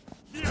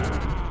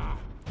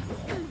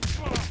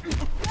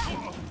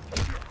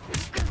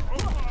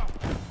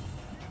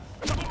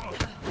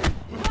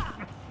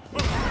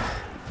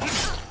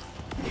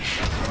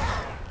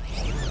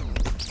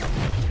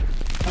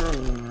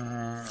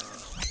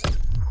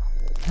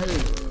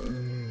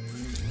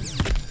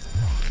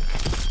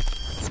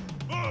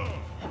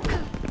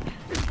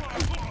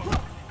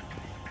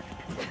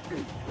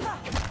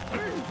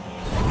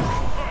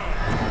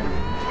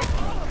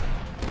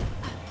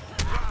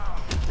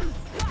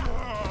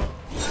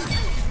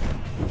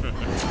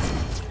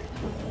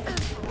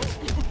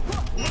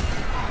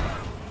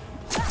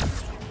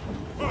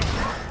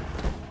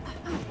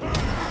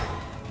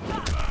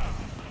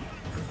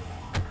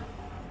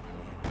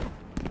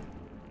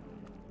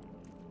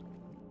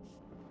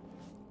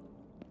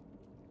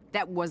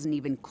 That wasn't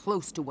even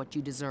close to what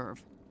you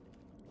deserve.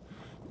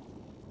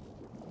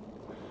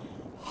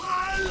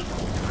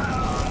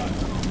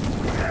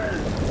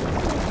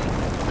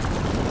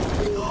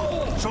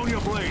 Sonya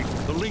Blade,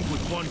 the link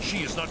with Quan Chi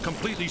is not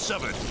completely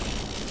severed.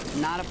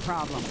 Not a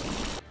problem.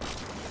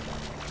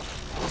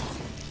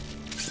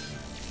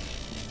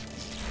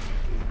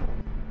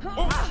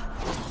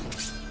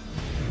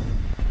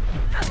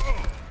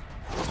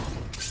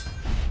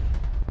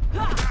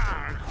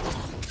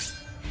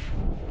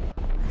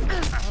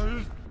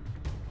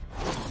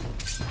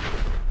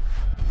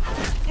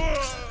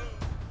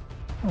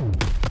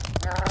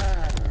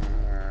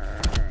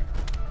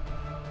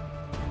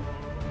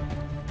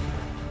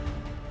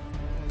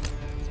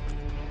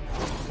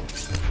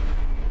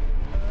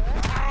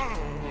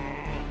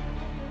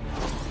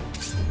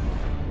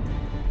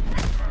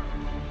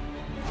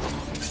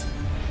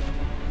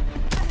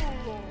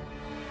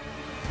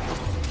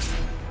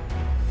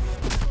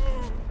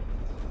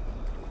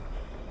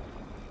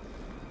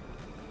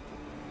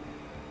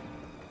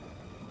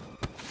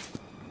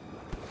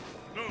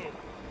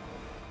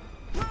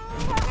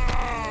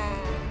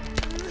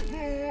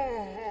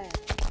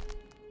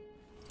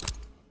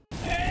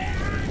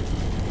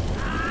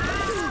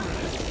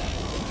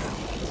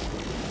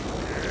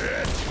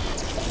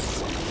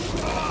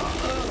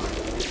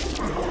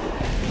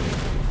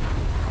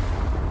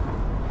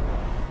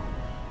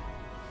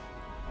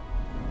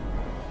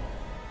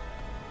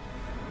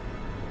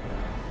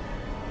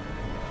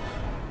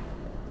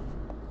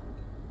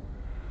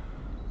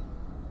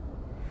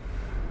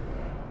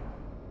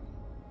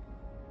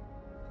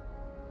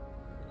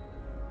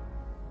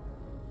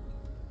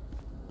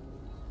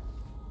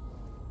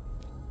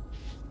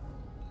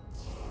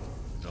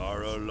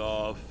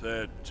 Darala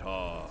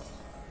Fetar.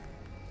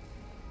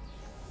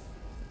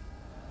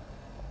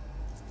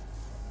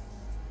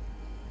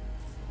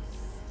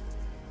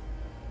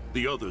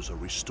 The others are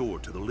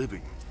restored to the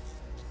living.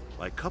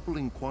 By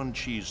coupling Quan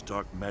Chi's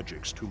dark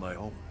magics to my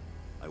own,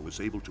 I was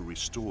able to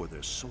restore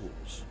their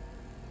souls.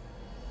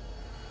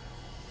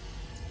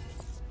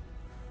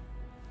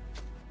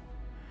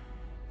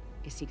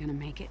 Is he gonna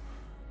make it?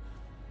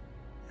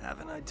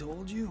 Haven't I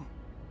told you?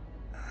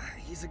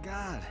 He's a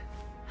god.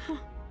 Huh.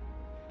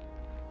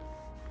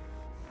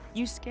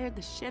 You scared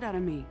the shit out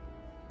of me.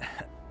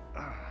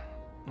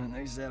 And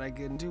they said I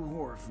couldn't do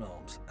horror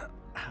films.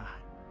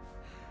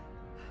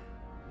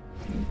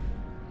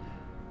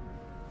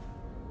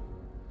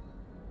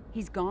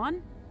 He's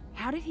gone?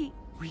 How did he...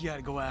 We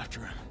gotta go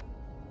after him.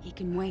 He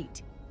can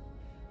wait.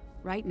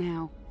 Right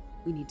now,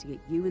 we need to get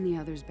you and the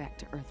others back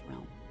to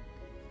Earthrealm.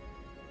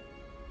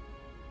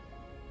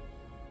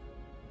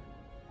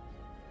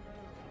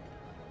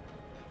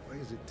 Why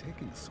is it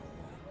taking so long?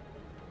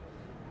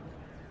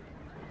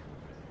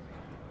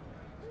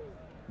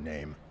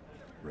 Name?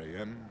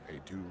 Rayen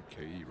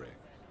A2KE Ray.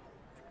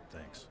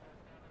 Thanks.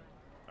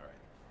 All right.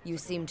 You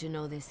seem to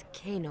know this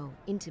Kano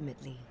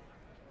intimately.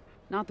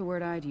 Not the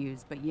word I'd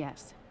use, but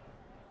yes.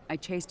 I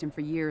chased him for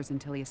years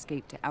until he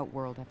escaped to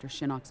Outworld after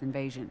Shinnok's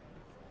invasion.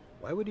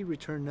 Why would he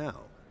return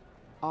now?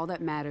 All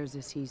that matters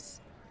is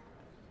he's...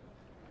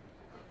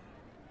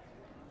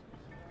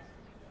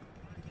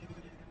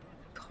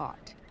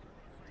 caught.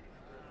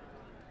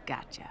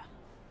 Gotcha.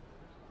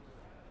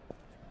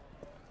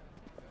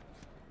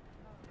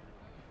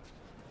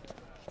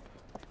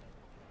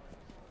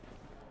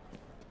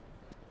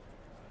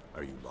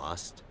 Are you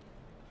lost?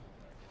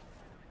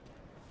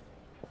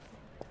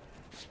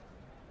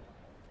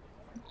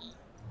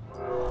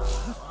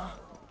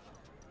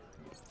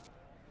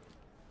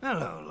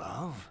 Hello,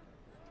 love.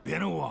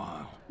 Been a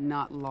while.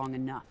 Not long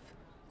enough.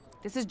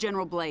 This is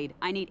General Blade.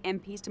 I need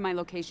MPs to my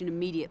location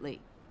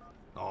immediately.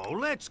 Oh,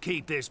 let's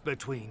keep this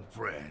between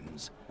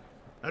friends.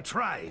 A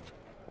trade.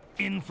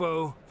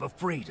 Info for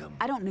freedom.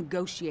 I don't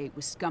negotiate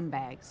with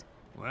scumbags.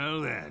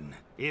 Well then,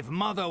 if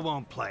mother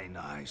won't play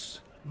nice,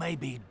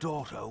 maybe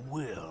daughter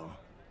will.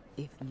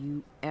 If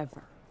you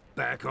ever...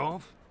 Back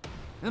off?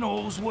 Then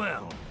all's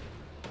well.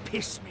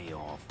 Piss me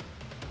off.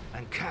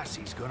 And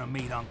Cassie's gonna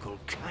meet Uncle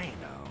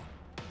Kano.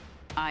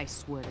 I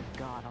swear to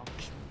God, I'll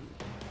kill you.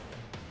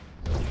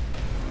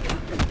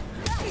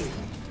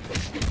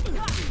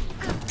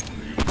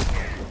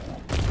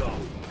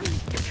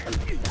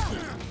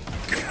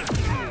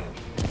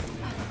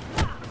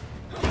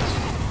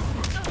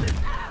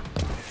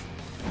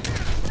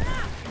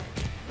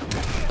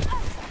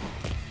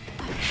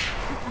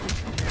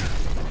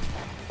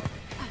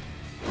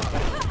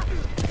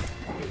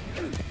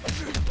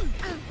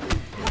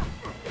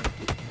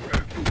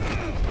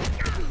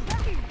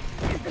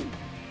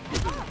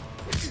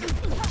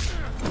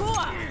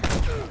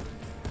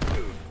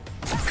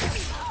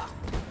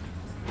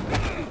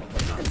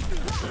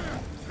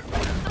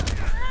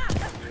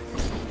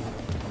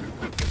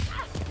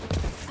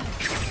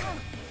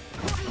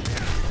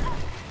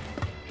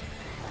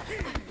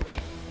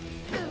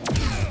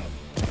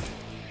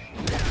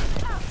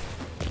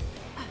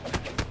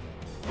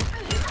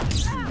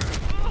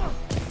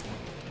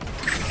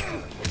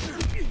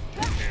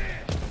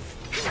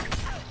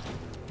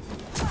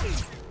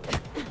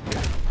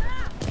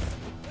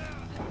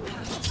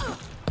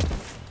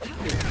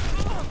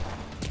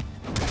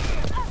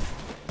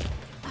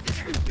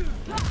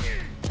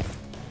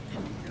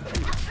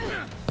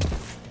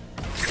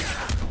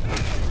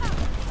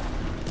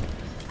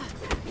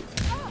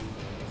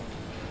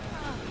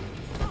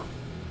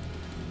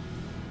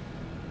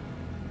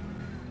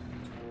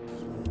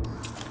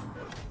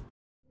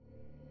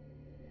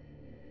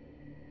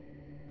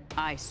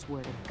 I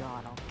swear to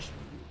God, I'll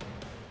kill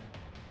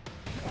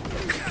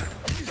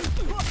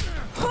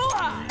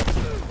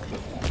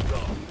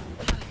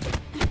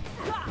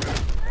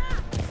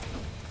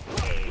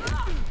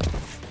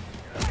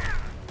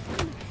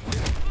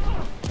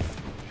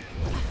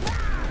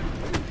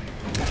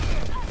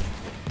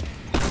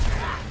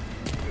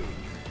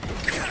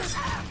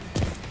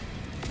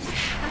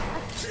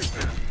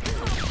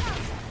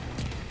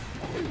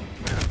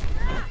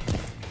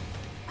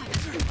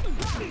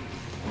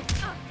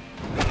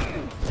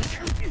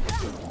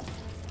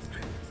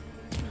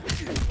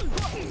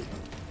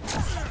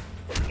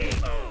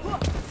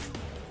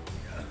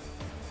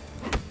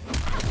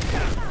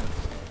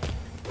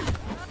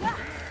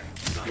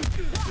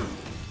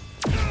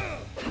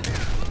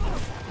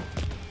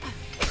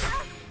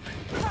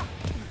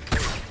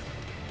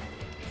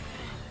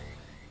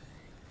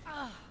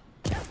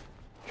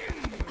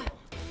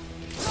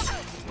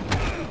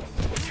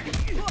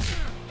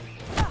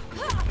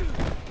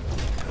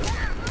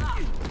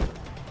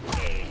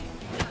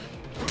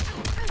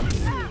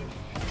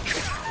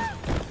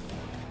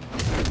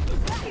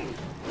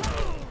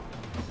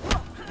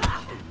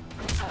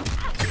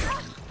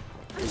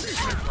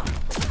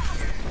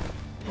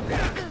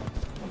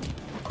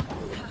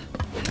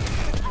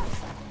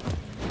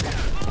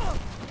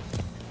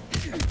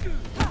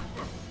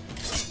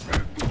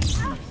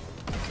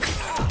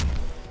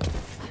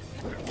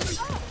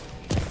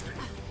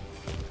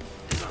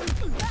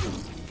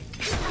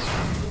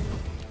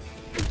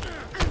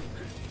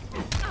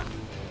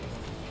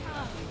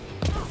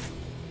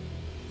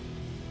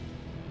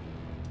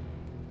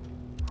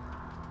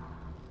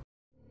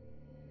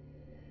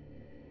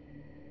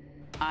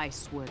I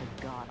swear to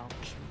God, I'll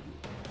kill you.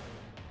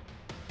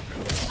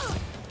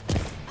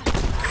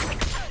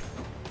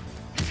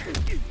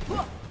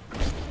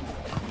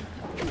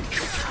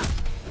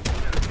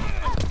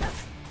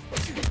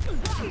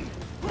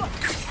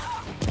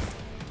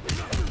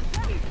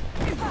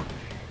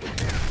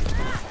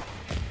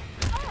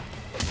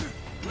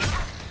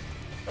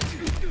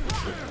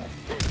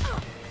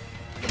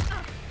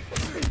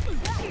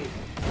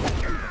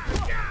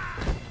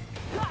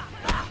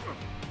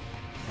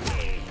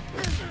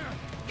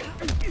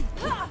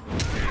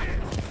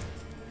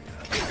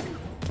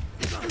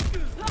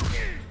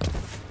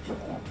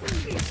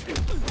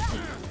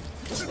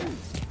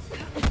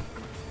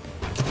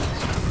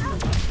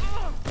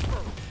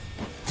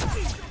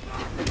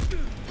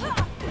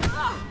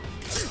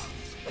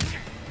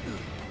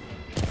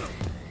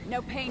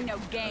 No pain, no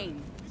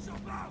gain.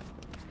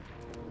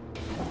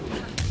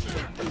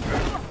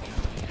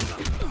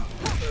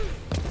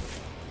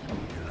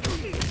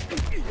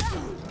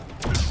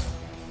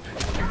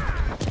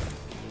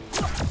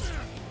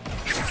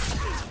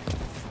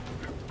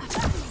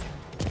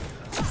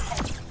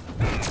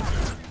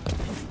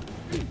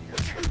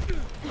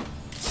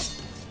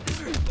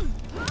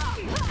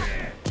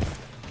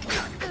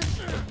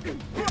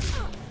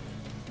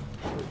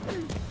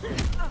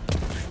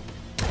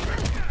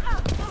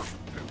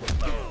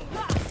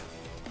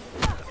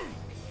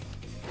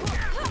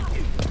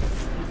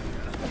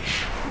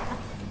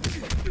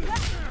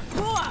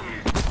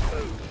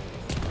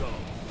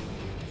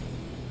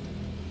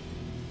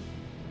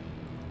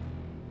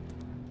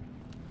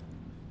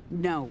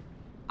 No,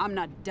 I'm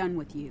not done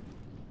with you.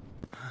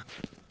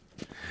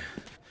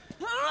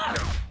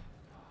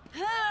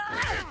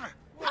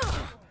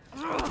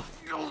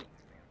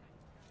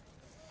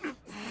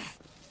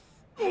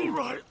 All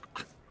right.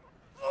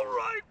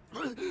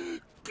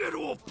 Get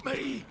off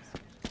me.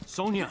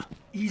 Sonya,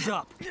 ease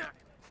up.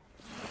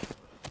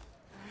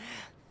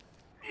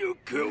 You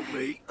killed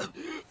me.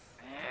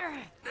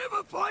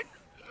 Never find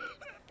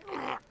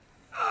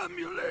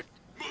amulet.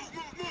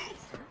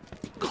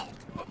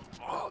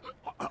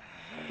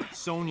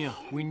 Sonya,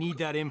 we need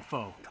that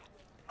info.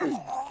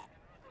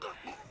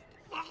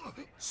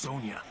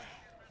 Sonya,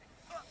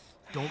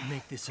 don't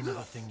make this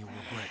another thing you'll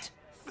regret.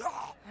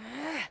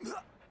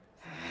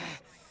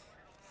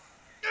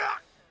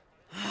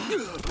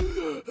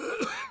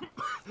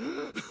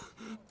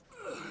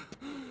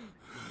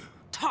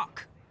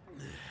 Talk!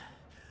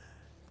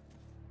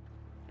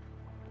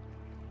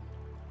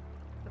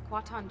 The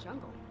Kwatan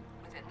jungle.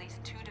 With at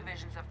least 2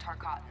 divisions of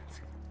Tarkatans.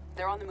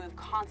 They're on the move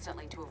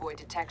constantly to avoid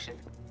detection.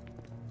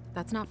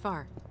 That's not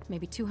far.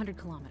 Maybe 200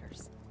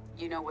 kilometers.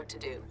 You know what to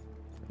do.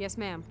 Yes,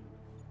 ma'am.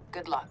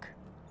 Good luck.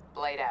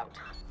 Blade out.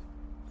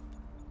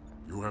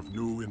 You have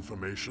new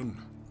information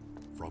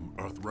from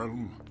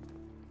Earthrealm?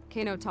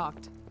 Kano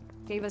talked.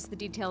 Gave us the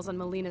details on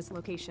Melina's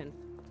location.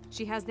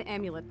 She has the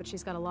amulet, but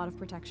she's got a lot of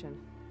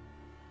protection.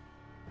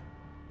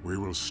 We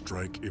will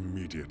strike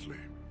immediately.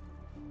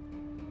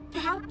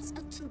 Perhaps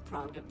a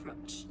two-pronged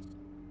approach.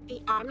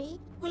 The army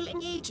will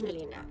engage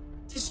Melina,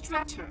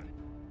 distract her,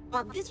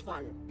 while this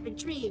one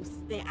retrieves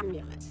the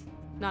amulet.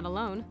 Not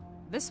alone.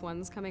 This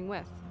one's coming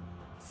with.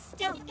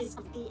 Stealth is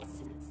of the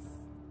essence.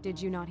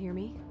 Did you not hear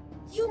me?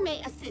 You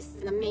may assist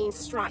in the main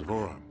strike.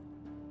 Devora,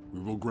 we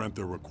will grant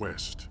their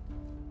request,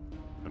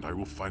 and I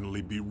will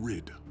finally be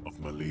rid of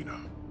Melina.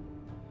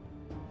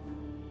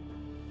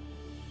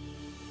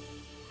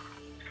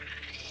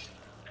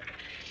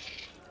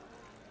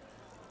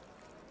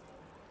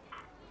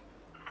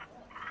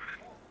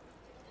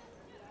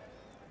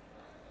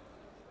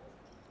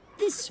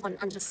 This one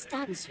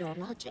understands your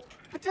logic,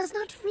 but does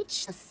not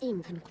reach the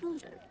same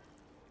conclusion.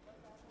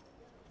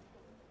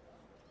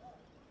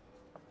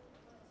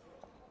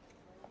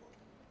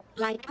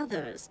 Like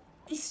others,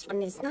 this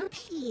one is not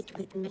pleased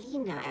with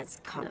Melina as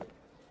Khan,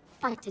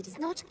 but it is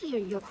not clear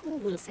your coup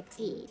will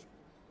succeed.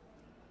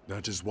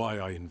 That is why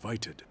I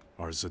invited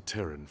our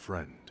Zaterran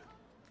friend.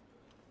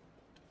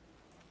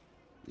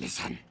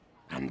 Listen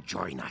and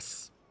join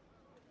us.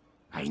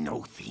 I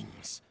know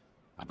things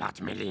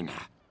about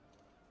Melina.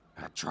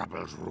 Her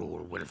troubled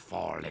rule will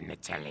fall in the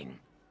telling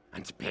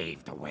and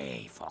pave the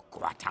way for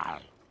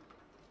Kwatal.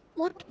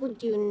 What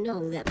would you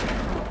know that...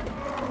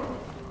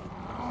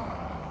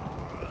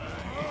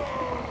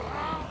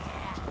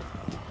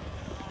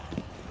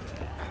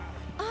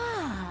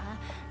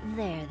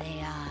 There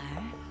they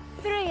are.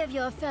 3 of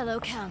your fellow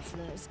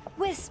counselors,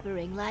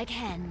 whispering like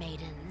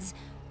handmaidens.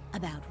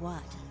 About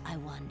what, I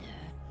wonder?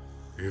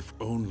 If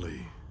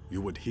only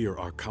you would hear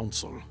our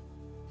counsel.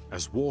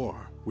 As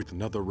war with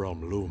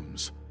Netherrealm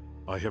looms,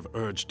 I have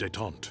urged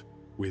détente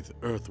with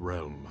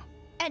Earthrealm.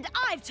 And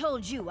I've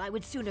told you I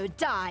would sooner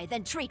die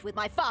than treat with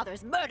my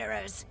father's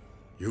murderers!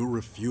 You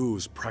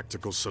refuse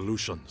practical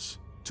solutions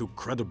to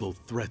credible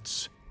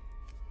threats.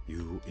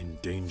 You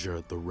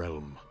endanger the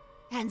realm.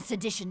 And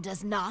sedition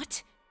does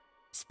not?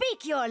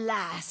 Speak your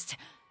last,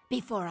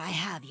 before I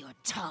have your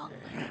tongue.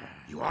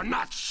 You are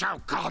not Shao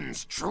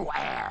Kahn's true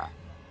heir.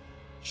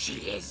 She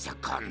is a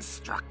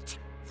construct,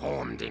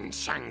 formed in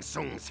Shang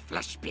Tsung's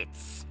flesh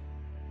pits.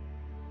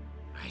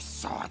 I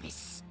saw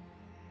this.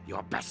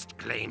 Your best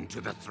claim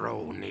to the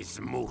throne is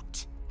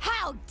moot.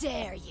 How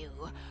dare you!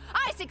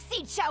 I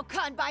succeed Shao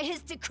Kahn by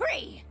his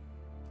decree!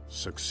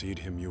 Succeed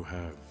him you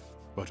have,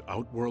 but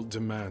Outworld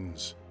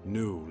demands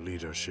new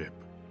leadership.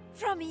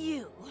 From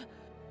you,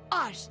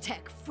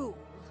 Aztec fool.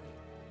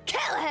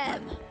 Kill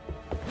him!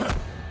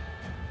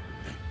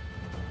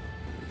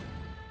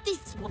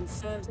 This one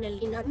serves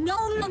Melina no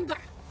longer!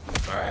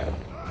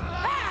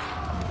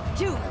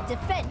 You will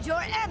defend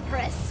your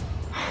Empress!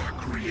 Our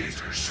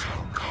creator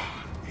Shao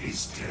Kahn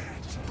is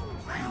dead.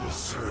 We will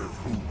serve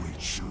whom we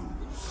choose.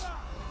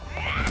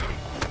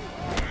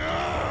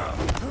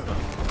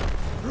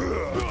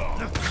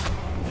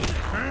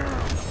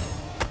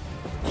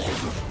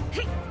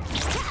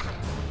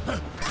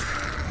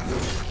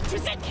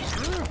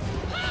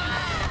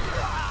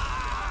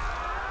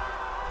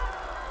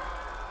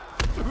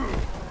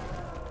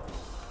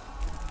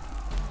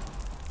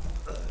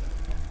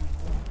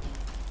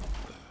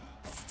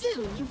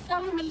 Still, you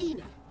follow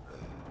Melina.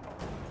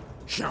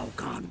 Shao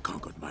Kahn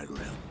conquered my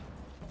realm.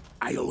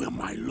 I owe him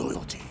my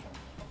loyalty.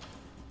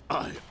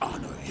 I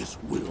honor his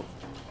will.